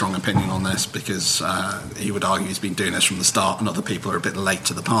a very strong opinion on this because he would argue he's been doing this from the start and other people are a bit late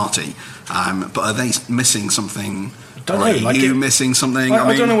to the party. But are they missing something don't know. Are you missing something?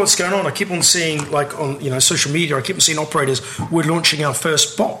 I don't know what's going on. I keep on seeing, like on social media, I keep on seeing operators, we're launching our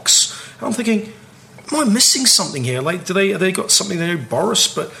first box. And I'm thinking, am I missing something here? Like, have they got something they know,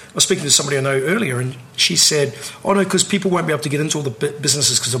 Boris? But I was speaking to somebody I know earlier, and she said, oh no, because people won't be able to get into all the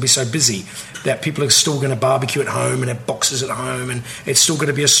businesses because they'll be so busy that people are still going to barbecue at home and have boxes at home, and it's still going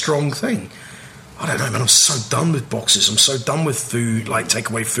to be a strong thing. I don't know, man. I'm so done with boxes. I'm so done with food, like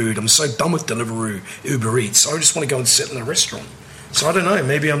takeaway food. I'm so done with Deliveroo, Uber Eats. I just want to go and sit in a restaurant. So I don't know.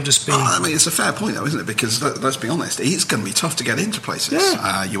 Maybe I'm just being. I mean, it's a fair point, though, isn't it? Because let's be honest, it's going to be tough to get into places.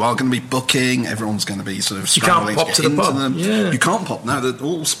 Yeah. You are going to be booking. Everyone's going to be sort of scrambling to get into them. Yeah. You can't pop now.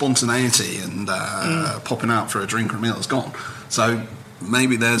 All spontaneity and popping out for a drink or a meal is gone. So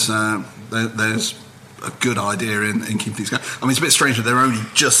maybe there's a good idea in keeping things going. I mean, it's a bit strange that they're only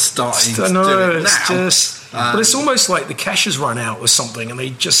just starting to do it now. But it's almost like the cash has run out or something, and they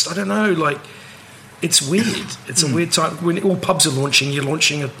just, I don't know, like, it's weird. It's a weird time. When all pubs are launching, you're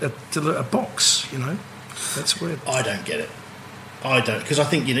launching a box, you know? That's weird. I don't get it. I don't, because I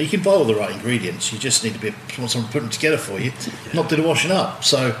think, you can buy all the right ingredients. You just need to be someone put them together for you, not do the washing up.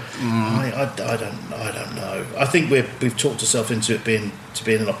 So I don't know. I think we've talked ourselves into it being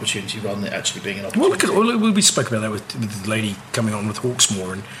an opportunity rather than it actually being an opportunity. Well, we spoke about that with the lady coming on with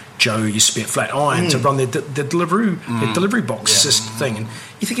Hawksmoor, and Joe used to be at Flatiron to run their delivery box thing, and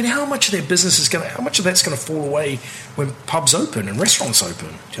you're thinking how much of their business how much of that's going to fall away when pubs open and restaurants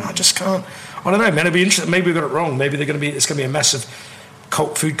open? I just can't. I don't know, man. It'd be interesting. Maybe we got it wrong. Maybe it's going to be a massive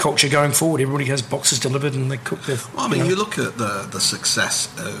food culture going forward. Everybody has boxes delivered and they cook their. Well, I mean, you look at the success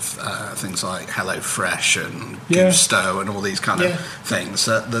of things like HelloFresh and Gusto and all these kind of things.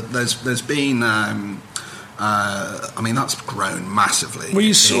 There's been. I mean, that's grown massively in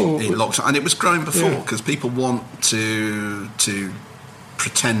lockdown, and it was growing before because people want to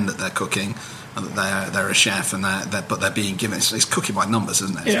pretend that they're cooking and that they're a chef, and but they're being given. It's cooking by numbers,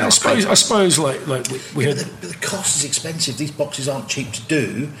 isn't it? Yeah, I suppose like we heard the cost is expensive. These boxes aren't cheap to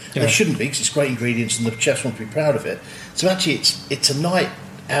do. They shouldn't be because it's great ingredients and the chefs want to be proud of it. So actually, it's a night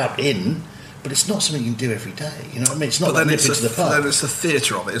out in. But it's not something you can do every day. You know what I mean? It's not like nipping to the pub. Then it's the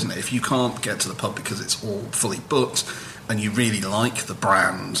theatre of it, isn't it? If you can't get to the pub because it's all fully booked and you really like the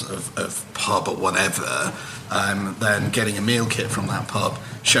brand of pub or whatever, then getting a meal kit from that pub,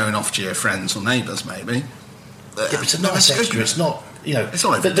 showing off to your friends or neighbours maybe. Yeah, but it's a nice extra. It's not, It's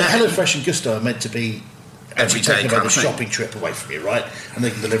not every the day. HelloFresh and Gusto are meant to be Every day taking about a shopping trip away from you, right? And they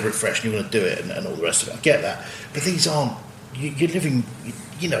can deliver it fresh and you want to do it and all the rest of it. I get that. But these aren't... You're living...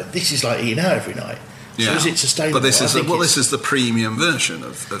 this is like eating out every night. So is it sustainable? But this is the premium version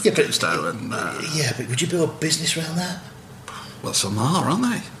of Gusto. But would you build a business around that? Well, some are, aren't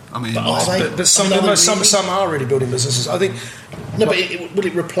they? I mean, but some are already building businesses. I think. No, but will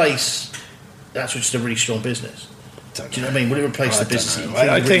it replace? That's just a really strong business. Do you know what I mean? Will it replace the business?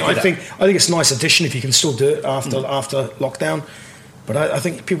 I think it's a nice addition if you can still do it after lockdown. But I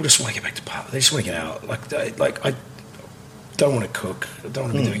think people just want to get back to pub. They just want to get out. Like I don't want to cook. I don't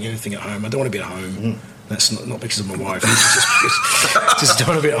want to be doing anything at home. I don't want to be at home. That's not because of my wife. Just don't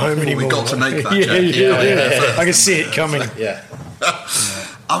want to be at home anymore. We got to make that. Yeah. I can see it coming. Yeah.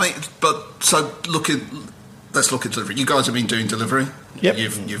 I mean, let's look at delivery. You guys have been doing delivery. Yep.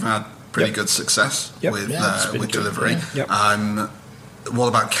 You've had pretty good success with delivery. Yep. What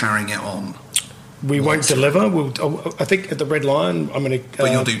about carrying it on? We won't deliver. I think at the Red Lion, I'm going to...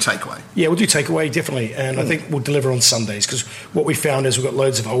 But you'll do takeaway? Yeah, we'll do takeaway, definitely. And I think we'll deliver on Sundays, because what we found is we've got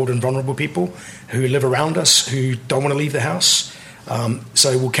loads of old and vulnerable people who live around us who don't want to leave the house.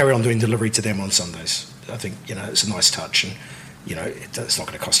 So we'll carry on doing delivery to them on Sundays. I think, it's a nice touch, and, it's not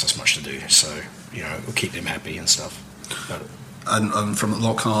going to cost us much to do. So, we'll keep them happy and stuff. And from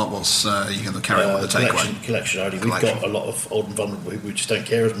Lockhart, what's you going to carry on with the takeaway? Collection only. We've got a lot of old and vulnerable who just don't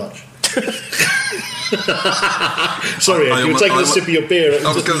care as much. Sorry, you were taking a sip of your beer.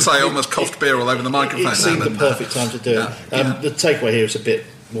 I was going to say, I almost coughed beer all over the microphone. It seemed the perfect time to do it. The takeaway here is a bit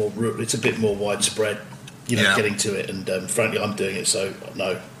more. It's a bit more widespread. Getting to it, and frankly, I'm doing it, so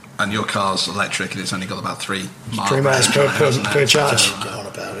no. And your car's electric, and it's only got about 3 miles. 3 miles per charge. Don't go on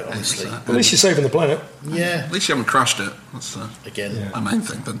about it, honestly. At least you're saving the planet. Yeah. At least you haven't crashed it. That's the main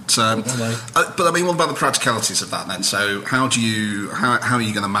thing. But I mean, what about the practicalities of that then? So how are you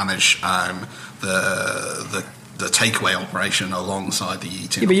going to manage the takeaway operation alongside the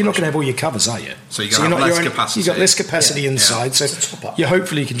eating? Yeah, but you're not going to have all your covers, are you? So you're going to have less capacity. You've got less capacity inside, so you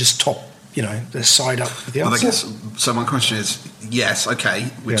hopefully can just top. The side up with the other. I guess, so my question is, yes, okay,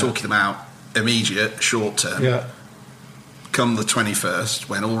 we're talking about immediate, short term. Yeah. come the 21st,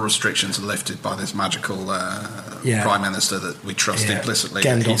 when all restrictions are lifted by this magical Prime Minister that we trust implicitly,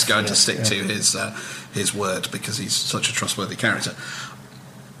 that he's going to stick to his word because he's such a trustworthy character.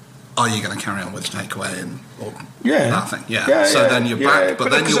 Are you going to carry on with takeaway and that thing? So then you're back, but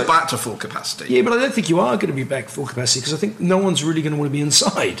then you're back to full capacity. Yeah, but I don't think you are going to be back full capacity because I think no one's really going to want to be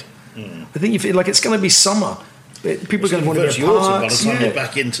inside. I think you feel like it's going to be summer. People are going to want to go to parks. By the time you're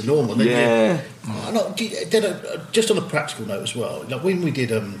back into normal. Just on a practical note as well, like when we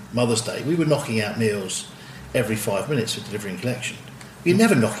did Mother's Day, we were knocking out meals every 5 minutes for delivery and collection. You're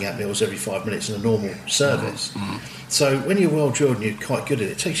never knocking out meals every 5 minutes in a normal service. So when you're well drilled and you're quite good at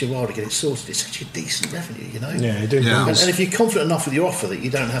it, it takes you a while to get it sorted. It's actually a decent revenue, you know. And if you're confident enough with your offer that you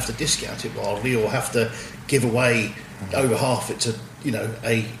don't have to discount it wildly or have to give away over half it to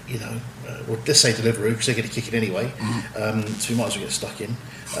well, let's say Deliveroo because they're going to kick it anyway, so we might as well get stuck in.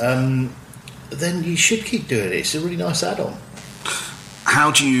 Then you should keep doing it. It's a really nice add-on. How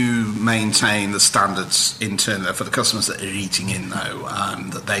do you maintain the standards internally for the customers that are eating in, though,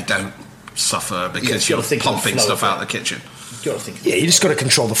 that they don't suffer because you're pumping stuff out of the kitchen? You've got to think. You just got to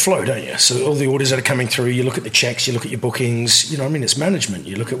control the flow, don't you? So all the orders that are coming through, you look at the checks, you look at your bookings. You know, what I mean, it's management.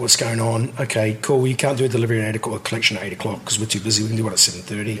 You look at what's going on. Okay, cool. You can't do a delivery at 8 o'clock, a collection at 8 o'clock because we're too busy. We can do it at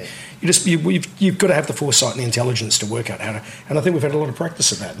 7:30. Yeah. You've got to have the foresight and the intelligence to work out how to. And I think we've had a lot of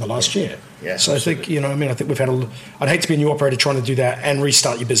practice of that in the last year. Yeah, so absolutely. I think I think we've had I'd hate to be a new operator trying to do that and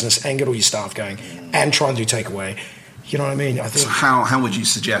restart your business and get all your staff going and try and do takeaway. You know what I mean? I think. So how would you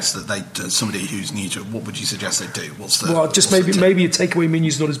suggest that somebody who's new to it, what would you suggest they do? Maybe your takeaway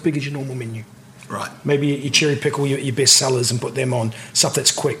menu's not as big as your normal menu. Right. Maybe you cherry pick all your best sellers and put them on stuff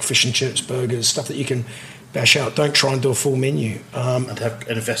that's quick, fish and chips, burgers, stuff that you can bash out. Don't try and do a full menu. And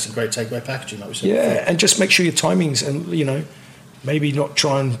invest in great takeaway packaging, like we said. Yeah, and just make sure your timings and maybe not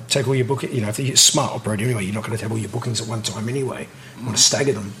try and take all your bookings. If you're a smart operator anyway, you're not going to have all your bookings at one time anyway. You want to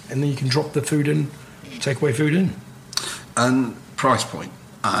stagger them, and then you can drop the food in, takeaway food in. And price point.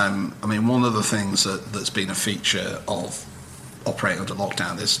 One of the things that's been a feature of operating under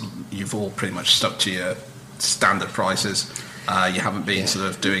lockdown is you've all pretty much stuck to your standard prices. You haven't been sort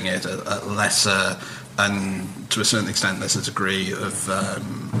of doing it at lesser, and to a certain extent there's a degree of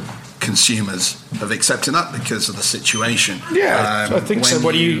consumers have accepted that because of the situation. Yeah, I think so.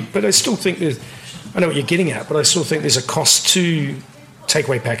 But I still think I know what you're getting at, but I still think there's a cost to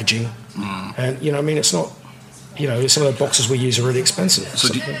takeaway packaging. And, it's not... some of the boxes we use are really expensive. So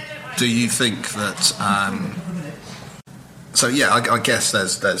do you think that... I guess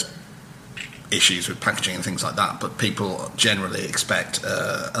there's issues with packaging and things like that, but people generally expect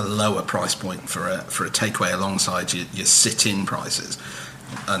a lower price point for a takeaway alongside your sit-in prices.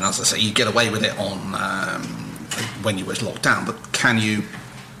 And as I say, you get away with it on when you were locked down, but can you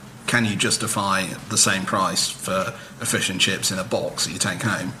justify the same price for a fish and chips in a box that you take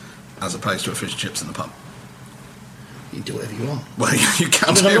home as opposed to a fish and chips in the pub? You can do whatever you want. Well, you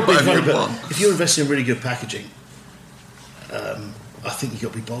can do whatever you want. If you're investing in really good packaging, I think you've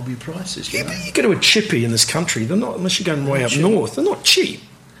got to be bold with your prices. Yeah, but you go to a chippy in this country, they're not, unless you're going way up north, they're not cheap.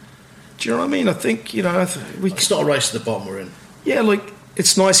 Do you know what I mean? I think, it's not a race to the bottom we're in. Yeah,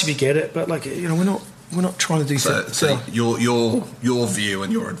 it's nice if you get it, but we're not trying to do that. So your view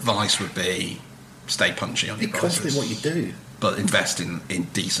and your advice would be stay punchy on your prices. Be confident in what you do. But invest in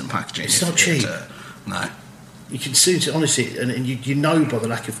decent packaging. It's not cheap. No. You can see, honestly, and you know by the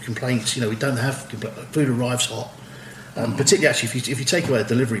lack of complaints, we don't have food arrives hot. Particularly, actually, if you take away a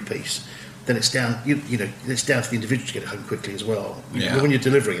delivery piece, then it's down. It's down to the individual to get it home quickly as well. Yeah. When you're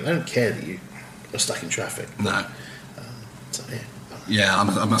delivering it, they don't care that you are stuck in traffic. No. Yeah,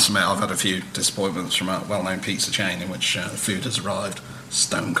 I must admit, I've had a few disappointments from a well-known pizza chain in which food has arrived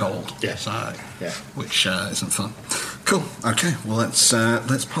stone cold. Yeah. Which isn't fun. Cool. Okay. Well, let's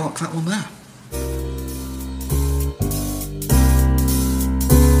park that one there.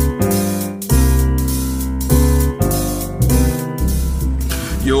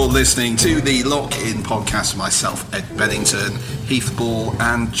 You're listening to the Lock-In podcast with myself, Ed Beddington, Heath Ball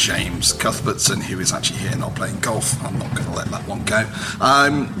and James Cuthbertson, who is actually here not playing golf. I'm not going to let that one go.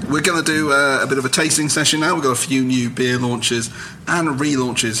 We're going to do a bit of a tasting session now. We've got a few new beer launches and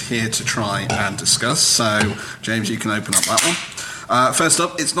relaunches here to try and discuss. So, James, you can open up that one. First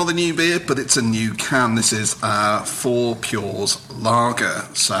up, it's not a new beer, but it's a new can. This is 4 Pures Lager.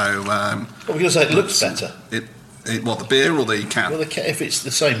 So, we're going to say it looks better. The beer or the can? Well, if it's the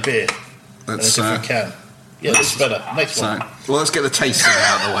same beer, it's a different can. Yeah, it's better. Next one. Well, let's get the tasting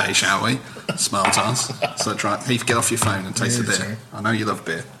out of the way, shall we? Smart ass. So try. Heath, get off your phone and taste the beer. Sorry. I know you love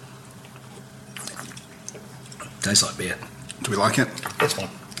beer. Tastes like beer. Do we like it? It's fine.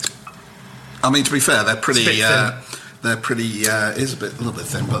 I mean, to be fair, they're pretty They're pretty, is a little bit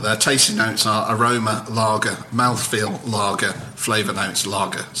thin, but their tasting notes are aroma, lager, mouthfeel, lager, flavour notes,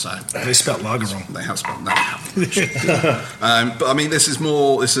 lager. So they spelled lager wrong. They have spelled that. But I mean, this is a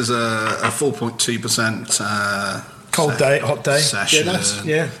 4.2%. Cold day, hot day. Session. Yeah, nice.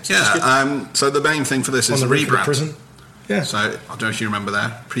 Yeah. So the main thing for this is the rebrand. Prison. Yeah. So I don't know if you remember their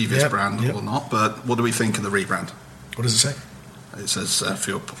previous brand or not, but what do we think of the rebrand? What does it say? It says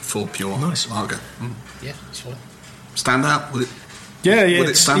full pure lager. Yeah, that's fine. Stand out? Would it? Yeah. Would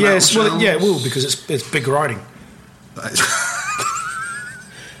it stand out? It will because it's big writing.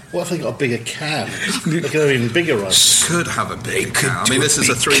 What if they got a bigger can? They could have even bigger writing. Could have a big can. I mean, this is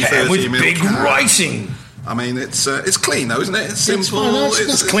a 330 ml big can. writing. I mean, it's clean though, isn't it? It's simple.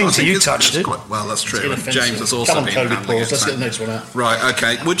 It's clean till you touched it. Well, that's true. James has also Come on, been Cody handling Paws. it. Let's get the next one out. Right,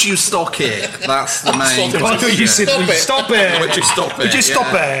 okay. Would you stock it? That's the main I thought you said, stop it. Would you stop it? Would you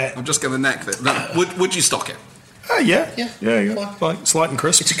stop it? I'm just going to neck it. No, would you stock it? Yeah. Fine. It's light and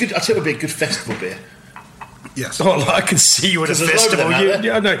crisp. It's a good. I think it would be a good festival beer. Yes. Oh, I can see you at a festival.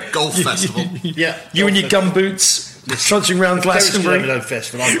 No. Golf festival. Yeah. You and your gum boots, trudging around Glastonbury. Have own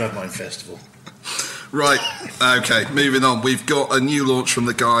festival. I can have my own festival. Right, okay, moving on. We've got a new launch from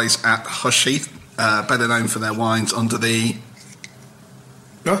the guys at Hushheath, better known for their wines under the...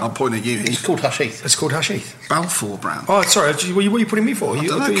 No? I'm pointing at you, It's Heath. called Hushheath. It's called Hushheath. Balfour brand. Oh, sorry. What are you putting me for? I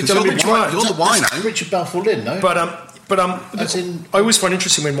don't know, 'cause you're the wino. Richard Balfour Lynn, no? But As in- I always find it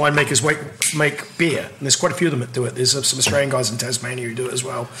interesting when winemakers make beer, and there's quite a few of them that do it. There's some Australian guys in Tasmania who do it as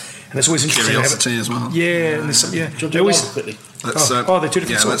well, and it's always interesting. Curiosity as well. Yeah, and there's some. Yeah, Do you want they to always. do quickly? They're two different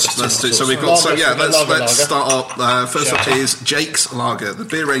yeah, sorts. let's do. So we've got. So yeah, let's start up. First up is Jake's Lager. The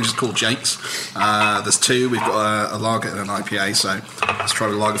beer range is called Jake's. There's two. We've got a lager and an IPA. So let's try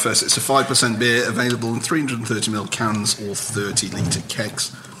the lager first. It's a 5% beer, available in 330ml cans or 30-litre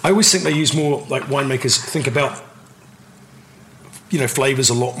kegs. I always think they use more like winemakers think about. Flavours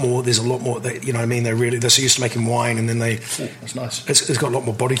a lot more. There's a lot more. They're so used to making wine, and then That's nice. it's got a lot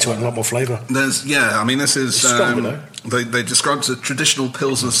more body to it, and a lot more flavour. This is stronger, they describe it as a traditional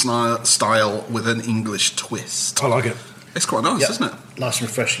Pilsner style with an English twist. I like it. It's quite nice, isn't it? Nice and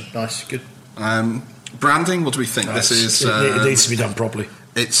refreshing. Nice, good. Branding, what do we think? No, This is it needs to be done properly.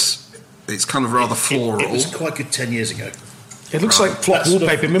 it's kind of rather floral. It was quite good 10 years ago. It looks like flock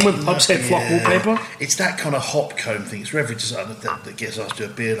wallpaper. Remember when pubs had flock Yeah. wallpaper? It's that kind of hop cone thing. It's for every designer that gets us to a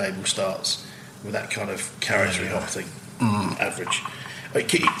beer label starts with that kind of charactery hop thing. Average.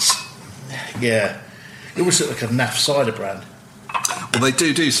 It always looks like a naff cider brand. Well, they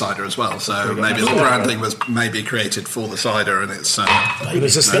do cider as well, so maybe the branding was maybe created for the cider, and it's.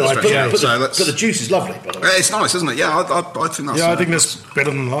 It's just the no, IPA. But the juice is lovely, by the way. It's nice, isn't it? Yeah, I think that's. Yeah, I think that's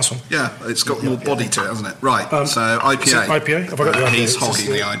better than the last one. Yeah, it's got more body to it, hasn't it? Right, so IPA. Is it IPA? Have I got the IPA? He's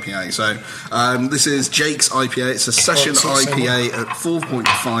hogging the IPA. So this is Jake's IPA. It's a session IPA at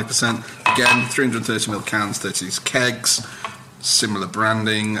 4.5%. Again, 330ml cans, 30 kegs. Similar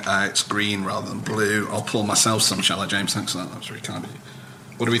branding. It's green rather than blue. I'll pour myself some, shall I, James? Thanks for that. That was really kind of you.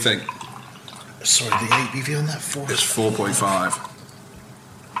 What do we think? Sorry, the ABV on that for It's 4.5.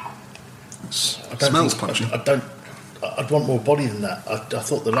 Smells punchy. I'd want more body than that. I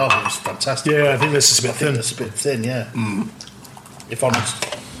thought the last one was fantastic. Yeah, I think this is a bit I think thin. that's a bit thin, yeah. If I'm honest.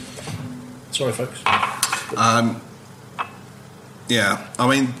 Sorry, folks. Yeah, I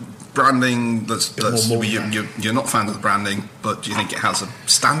mean, branding. more You're not a fan of the branding, but do you think it has a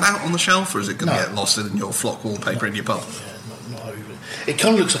standout on the shelf, or is it going to get lost in your flock wallpaper in your pub? Yeah, not over. It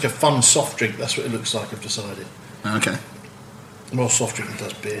kind of looks like a fun soft drink. That's what it looks like. I've decided. Okay. More soft drink than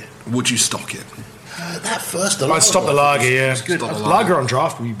does beer. Would you stock it? That first, I'd stop the lager, yeah. It's good. Stop the Lager on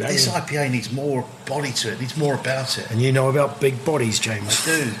draft would be banging. This IPA needs more body to it. Needs more about it. And you know about big bodies, James.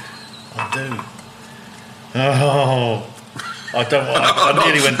 I do. Oh, I don't want. I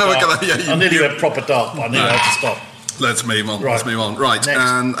nearly went dark. I nearly went proper dark, but I nearly had to stop. Let's move on. Right. Let's move on. Right, Next.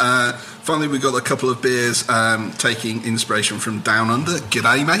 and finally we've got a couple of beers taking inspiration from Down Under.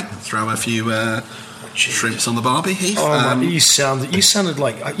 G'day, mate. Throw a few shrimps on the barbie, Heath. You sounded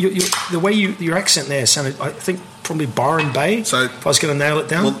like the way your accent there sounded. I think probably Byron Bay. So if I was going to nail it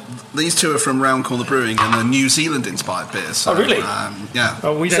down. Well, these two are from Round Corner Brewing and they're New Zealand-inspired beers. So, Oh, really? Yeah.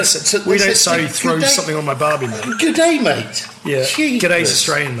 Oh, we don't say throw good day. something on my barbie, mate. Good day, mate. Yeah, Jeepers. G'day's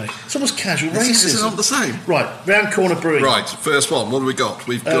Australian, mate. It's almost casual This is racism. not the same. Right, Round Corner Brewing. Right, first one. What have we got?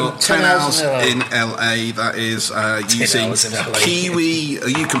 We've got 10 hours in LA. That is using hours in LA. Kiwi.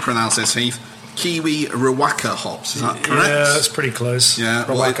 You can pronounce this, Heath. Kiwi Rawaka hops. Is that correct? Yeah, that's pretty close. Yeah.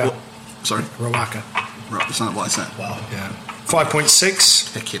 Rawaka. Sorry. Rawaka. Right, that's not what I said. Wow. Yeah.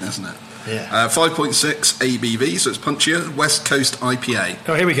 5.6. Picking, isn't it? Yeah. 5.6 ABV, so it's punchier. West Coast IPA.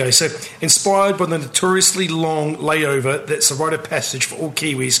 Oh, here we go. So, inspired by the notoriously long layover that's a rite of passage for all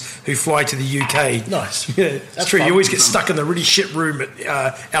Kiwis who fly to the UK. Nice. Yeah, that's true. fun. You always get stuck in the really shit room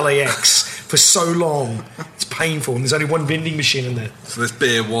at LAX for so long. It's painful, and there's only one vending machine in there. So this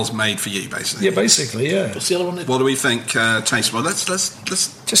beer was made for you, basically. Yeah, basically, yeah. What's the other one? What do we think taste? Well, let's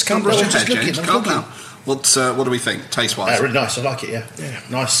Just calm brush down. your Just head, looking, James. I'm Calm looking. down. What do we think taste-wise? Really nice. I like it. Yeah.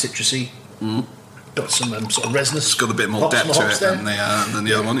 Nice citrusy. Got some sort of resinous. It's got a bit more hops depth on to hops it there. than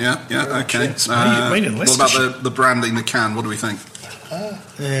the other one. Yeah. Okay. Shit. Made in What Leicestershire. about the branding, the can? What do we think?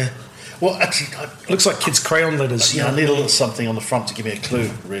 Yeah. Well, actually, Looks like kids' crayon letters. I need a little something on the front to give me a clue.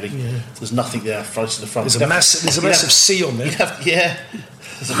 Really, there's nothing there close to the front. There's a massive C on there. Yeah.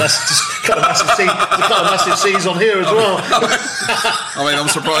 There's a massive C's on here as well. I mean, I'm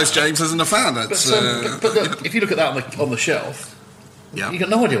surprised James isn't a fan. It's, But look, if you look at that on the shelf, yeah. you got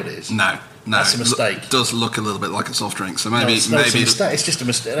no idea what it is. No, That's a mistake. Does look a little bit like a soft drink, so No, maybe it's a mistake. It's just a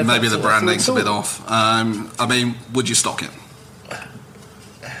mistake. maybe the I thought branding's a it bit was. off. I mean, would you stock it?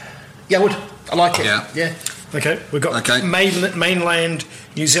 Yeah, I would. I like it. Yeah. Okay, we've got mainland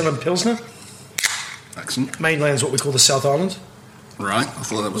New Zealand Pilsner. Excellent. Mainland's what we call the South Island. Right, I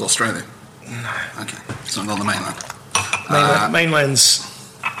thought that was Australia. No. Okay, so not on the mainland. Mainland's.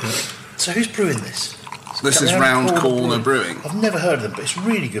 So who's brewing this? This is They're Round Corner Corner Brewing. I've never heard of them, but it's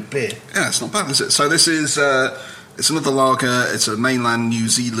really good beer. Yeah, it's not bad, is it? So this is it's another lager. It's a mainland New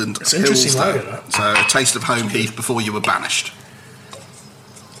Zealand It's an interesting Pilsner. lager, that. So a taste of home heath before you were banished.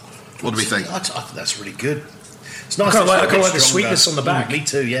 What do we think? I think that's really good. It's nice. I quite like It's got a bit the sweetness on the back. Me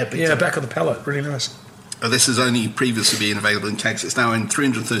too. Yeah. big Yeah, time. back of the palate, really nice. This has only previously been available in kegs. It's now in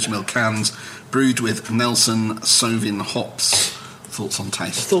 330ml cans, brewed with Nelson Sauvin hops. Thoughts on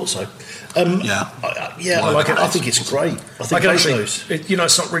taste? I thought so. Yeah. I like it. I think it's great. I think both those.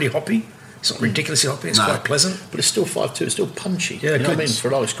 It's not really hoppy. It's not ridiculously hoppy. It's No. quite pleasant. But it's still 5.2. It's still punchy. Yeah, you know what I good. mean? For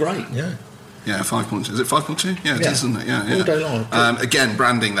a lot, it's great. Yeah. Yeah, 5.2. Is it 5.2? Yeah, it Yeah. is, isn't it? Yeah. All day long. Again,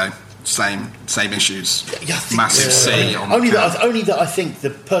 branding though, same issues. Yeah, I think- Massive C on the Only can. only that I think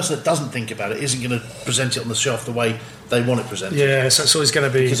the person that doesn't think about it isn't going to present it on the shelf the way they want it presented. Yeah, so it's always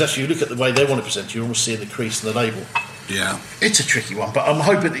going to be. Because actually, you look at the way they want it presented, you're almost seeing the crease in the label. Yeah. It's a tricky one, but I'm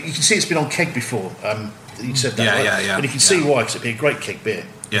hoping that you can see it's been on keg before. You said that, Yeah, right? yeah. And you can see why, because it'd be a great keg beer.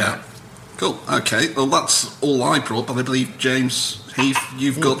 Yeah. Cool. Okay. Well, that's all I brought, but I believe James Heath,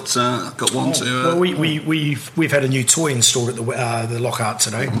 you've got one to. Well, we've had a new toy installed at the Lockhart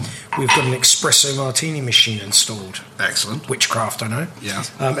today. We've got an espresso martini machine installed. Excellent. Witchcraft, I know. Yeah.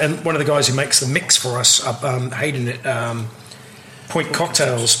 And one of the guys who makes the mix for us, Hayden at Point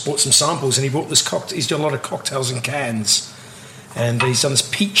Cocktails, bought some samples, and he bought this cocktail. He's done a lot of cocktails in cans, and he's done this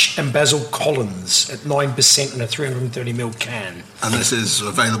peach and basil Collins at 9% in a 330ml can. And this is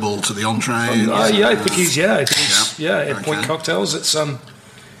available to the entree. I think he's at Okay. Point Cocktails. It's And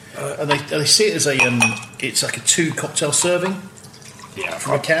they see it as it's like a 2 cocktail serving. Yeah,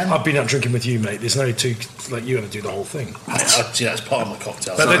 from a can. I've been out drinking with you, mate. There's no two like you got to do the whole thing. I'd say that's part of my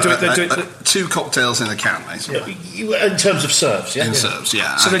cocktail. But they do it. 2 cocktails in a can, basically. In terms of serves, yeah. In serves,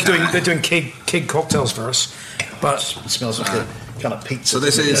 yeah. So okay. they're doing keg cocktails for us, but It smells like a kind of pizza. So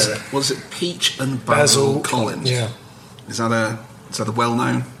this doesn't is it? what is it? Peach and basil Collins. Yeah, Is that a well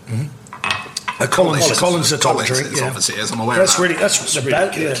known? Collins the top drink. It's Yeah, obviously is. I'm aware that's of that. really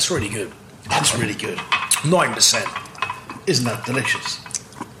really good. Yeah, it's really good. That's really good. 9%. Isn't that delicious?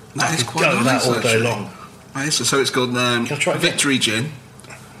 That is Could quite go with nice, that all day actually. long. Right, so it's got I try it again? Victory Gin,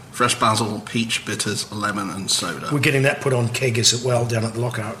 fresh basil, peach, bitters, lemon, and soda. We're getting that put on keg as well down at the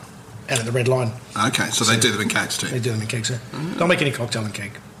Lockout and at the Red Line. Okay, so they do them in kegs too. They do them in kegs. Don't make any cocktail in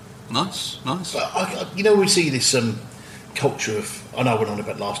keg. Nice. But we see this culture of. I know I went on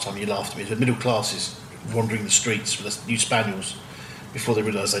about last time. You laughed at me. The middle classes wandering the streets with the new spaniels before they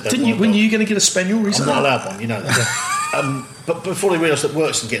realise they don't. Didn't you? want When a dog. you going to get a spaniel I'm recently? not allowed one, you know that. But before they realise that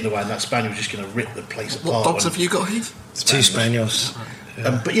work's getting away, and that spaniel's just going to rip the place apart. What dogs have you got, Heath? 2 spaniels.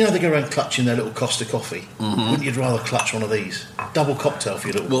 But they go around clutching their little Costa coffee. Wouldn't you rather clutch one of these? Double cocktail for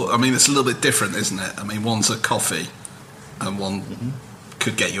your little. Well, I mean, it's a little bit different, isn't it? I mean, one's a coffee, and one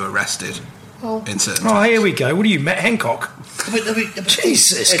could get you arrested. In certain Oh, here we go. What are you, Matt Hancock?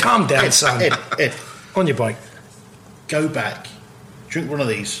 Jesus, calm down, son. Ed, On your bike. go back, drink one of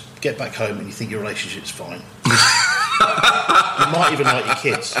these, get back home, and you think your relationship's fine. You might even like your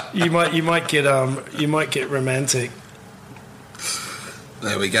kids. You might get romantic.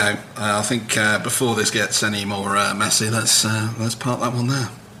 There we go. I think before this gets any more messy, let's park that one there.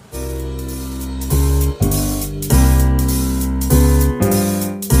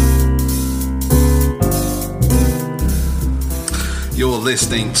 You're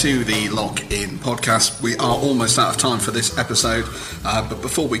listening to the Lock In podcast. We are almost out of time for this episode, but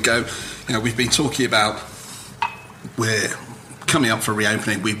before we go, we've been talking about we're coming up for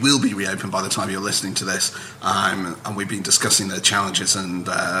reopening. We will be reopened by the time you're listening to this, and we've been discussing the challenges and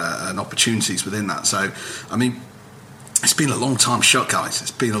opportunities within that. So, I mean, it's been a long time shut, guys.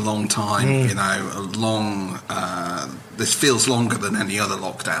 It's been a long time, this feels longer than any other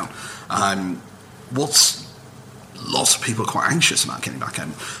lockdown. Lots of people are quite anxious about getting back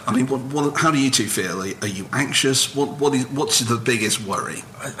home. I mean, how do you two feel? Are you anxious? What's the biggest worry?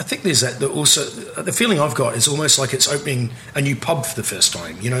 I think there's that also, the feeling I've got is almost like it's opening a new pub for the first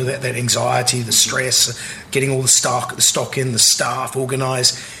time. That anxiety, the stress, getting all the stock in, the staff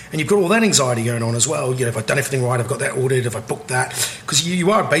organised. And you've got all that anxiety going on as well. If I've done everything right, I've got that ordered, if I booked that. Because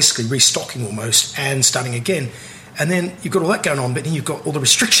you are basically restocking almost and starting again. And then you've got all that going on, but then you've got all the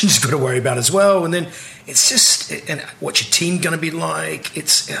restrictions you've got to worry about as well. And then it's just, and what's your team going to be like?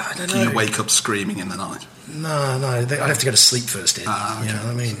 I don't know. You wake up screaming in the night? No, I'd have to go to sleep first, Ed. Okay. You know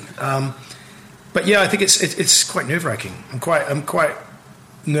what I mean? But yeah, I think it's quite nerve-wracking. I'm quite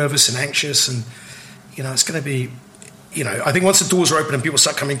nervous and anxious, and it's going to be. I think once the doors are open and people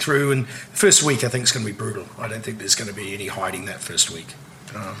start coming through, and the first week I think it's going to be brutal. I don't think there's going to be any hiding that first week.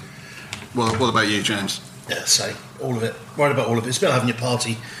 Well, what about you, James? Yeah, same. All of it. Worried about all of it. It's about having your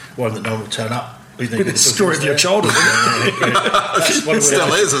party, worrying that no one will turn up. It's the story of your childhood, isn't it? It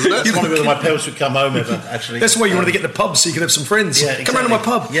still is, isn't it? It's one of whether my parents would come home ever, actually. That's why you wanted to get the pub so you could have some friends. Yeah, exactly. Come round to my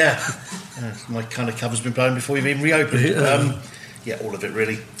pub. Yeah. My kind of cover's been blown before you've even reopened. All of it,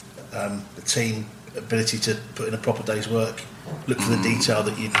 really. The team, ability to put in a proper day's work, look for the detail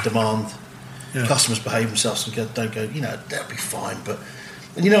that you demand. Yeah. Customers behave themselves and don't go, that'll be fine.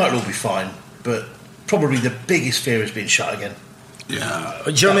 And it'll all be fine. But probably the biggest fear is being shut again. Yeah.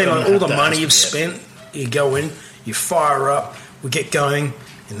 Do you know what I mean? Like all the money you've spent, you go in, you fire up, we get going,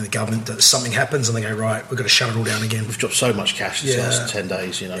 and the government, something happens, and they go, right, we've got to shut it all down again. We've dropped so much cash this last 10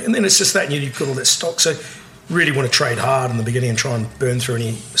 days, And then it's just that, and you've got all that stock. So really want to trade hard in the beginning and try and burn through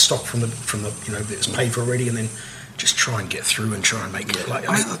any stock from the that was paid for already, and then just try and get through and try and make it.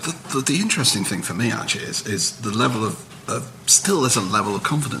 The interesting thing for me actually is the level of still there's a level of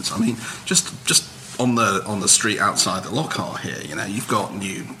confidence. I mean, just on the street outside the Lockhart here, you've got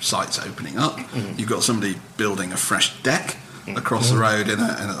new sites opening up. Mm-hmm. You've got somebody building a fresh deck across the road in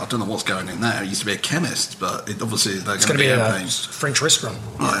I don't know what's going in there. It used to be a chemist, but obviously they're going to be opening a French restaurant.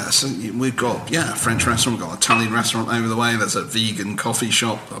 Oh, yeah, so we've got a French restaurant, we've got an Italian restaurant over the way. There's a vegan coffee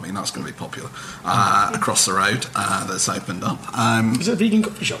shop. I mean, that's going to be popular across the road that's opened up. Is it a vegan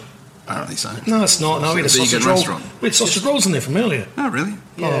coffee shop? Apparently so. No, it's not. No, we had a sausage roll. We had sausage rolls in there from earlier. Oh, really?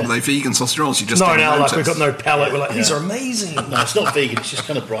 Yeah. Oh, are they vegan sausage rolls? You just we've got no palate. We're like, these are amazing. No, it's not vegan. It's just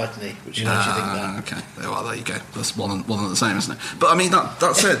kind of brighteny, which makes you think that. Okay. Well, there you go. That's one and the same, isn't it? But I mean,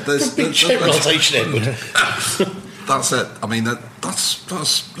 that said, there's generalisation, Edward. That's it. I mean,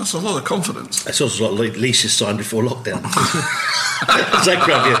 that's a lot of confidence. That's also a lot of leases signed before lockdown. Does that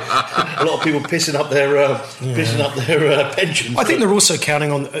grab you? A lot of people pissing up their pensions. I think they're also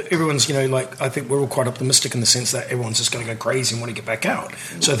counting on everyone's. I think we're all quite optimistic in the sense that everyone's just going to go crazy and want to get back out.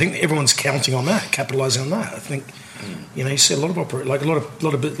 So I think everyone's counting on that, capitalising on that. I think. You see a lot of a lot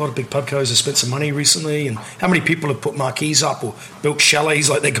of big pubcos have spent some money recently, and how many people have put marquees up or built chalets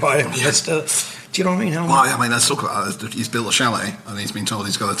like that guy at Leicester? Do you know what I mean? Let's talk about that. He's built a chalet and he's been told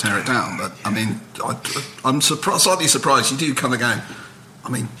he's got to tear it down. But I mean, I'm slightly surprised. You do kind of go. I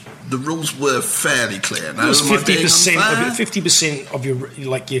mean, the rules were fairly clear. No, 50% of your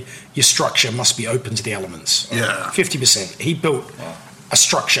structure must be open to the elements. Yeah, 50%. He built a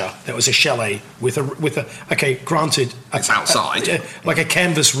structure that was a chalet with a granted it's outside like a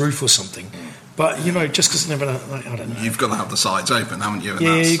canvas roof or something. But just because I don't know. You've got to have the sides open, haven't you?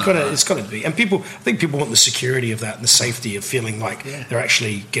 It's got to be. And I think people want the security of that and the safety of feeling like they're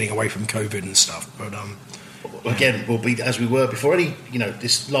actually getting away from COVID and stuff. But again, we'll be as we were before any.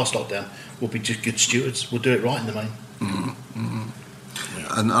 This last lockdown, we'll be just good stewards. We'll do it right in the main. Mm-hmm.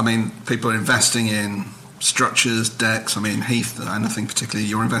 Yeah. And I mean, people are investing in structures, decks. I mean, Heath, anything particularly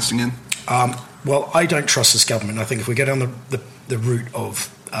you're investing in? Well, I don't trust this government. I think if we go down the route of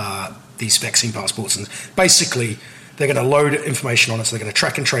these vaccine passports, and basically they're going to load information on us, they're going to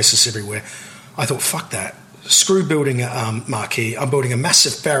track and trace us everywhere. I thought, fuck that. Screw building a marquee. I'm building a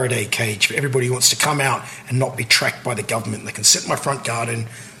massive Faraday cage for everybody who wants to come out and not be tracked by the government. They can sit in my front garden,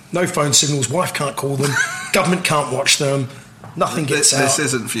 no phone signals, wife can't call them, government can't watch them. Nothing gets out. This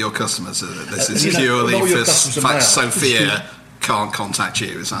isn't for your customers, is it? This is purely for Sophia can't contact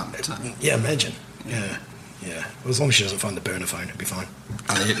you, is that? Yeah, imagine. Yeah. Yeah. Well, as long as she doesn't find the burner phone, it'll be fine.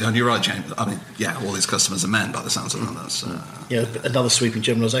 And you're right, James. I mean, yeah, all these customers are men by the sounds of them. That's, yeah, another sweeping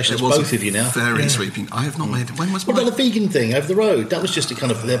generalisation. It's both of you now. Very sweeping. I have not made it. When was What about the vegan thing over the road? That was just a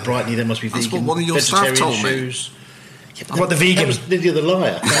kind of, they're Brighton, there must be vegan. That's what one of your staff told shoes. me. Yeah, What the vegan? That was Lydia the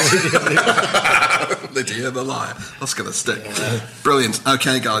liar. Lydia the liar. That's going to stick. Brilliant.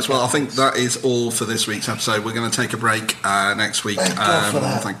 Okay, guys. Well, I think that is all for this week's episode. We're going to take a break next week. Thank God for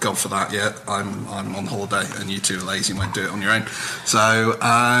that. Thank God for that. Yeah, I'm on holiday, and you two are lazy and won't do it on your own. So,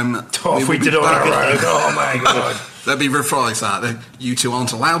 if we did it on our own, oh my God. Let me reprise that. You two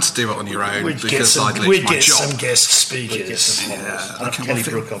aren't allowed to do it on your own We'd get because I'd some, lose we'd my get job. some guest speakers. And Kelly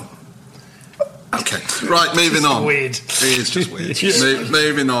Brook on. Okay, right, moving on. Weird. It is just weird.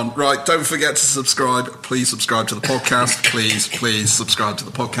 Moving on. Right, don't forget to subscribe. Please subscribe to the podcast. Please subscribe to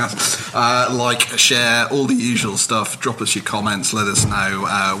the podcast. Like, share, all the usual stuff. Drop us your comments. Let us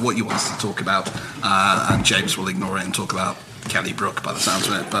know what you want us to talk about. And James will ignore it and talk about Kelly Brook by the sounds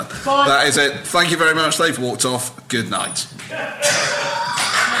of it. But that is it. Thank you very much. They've walked off. Good night.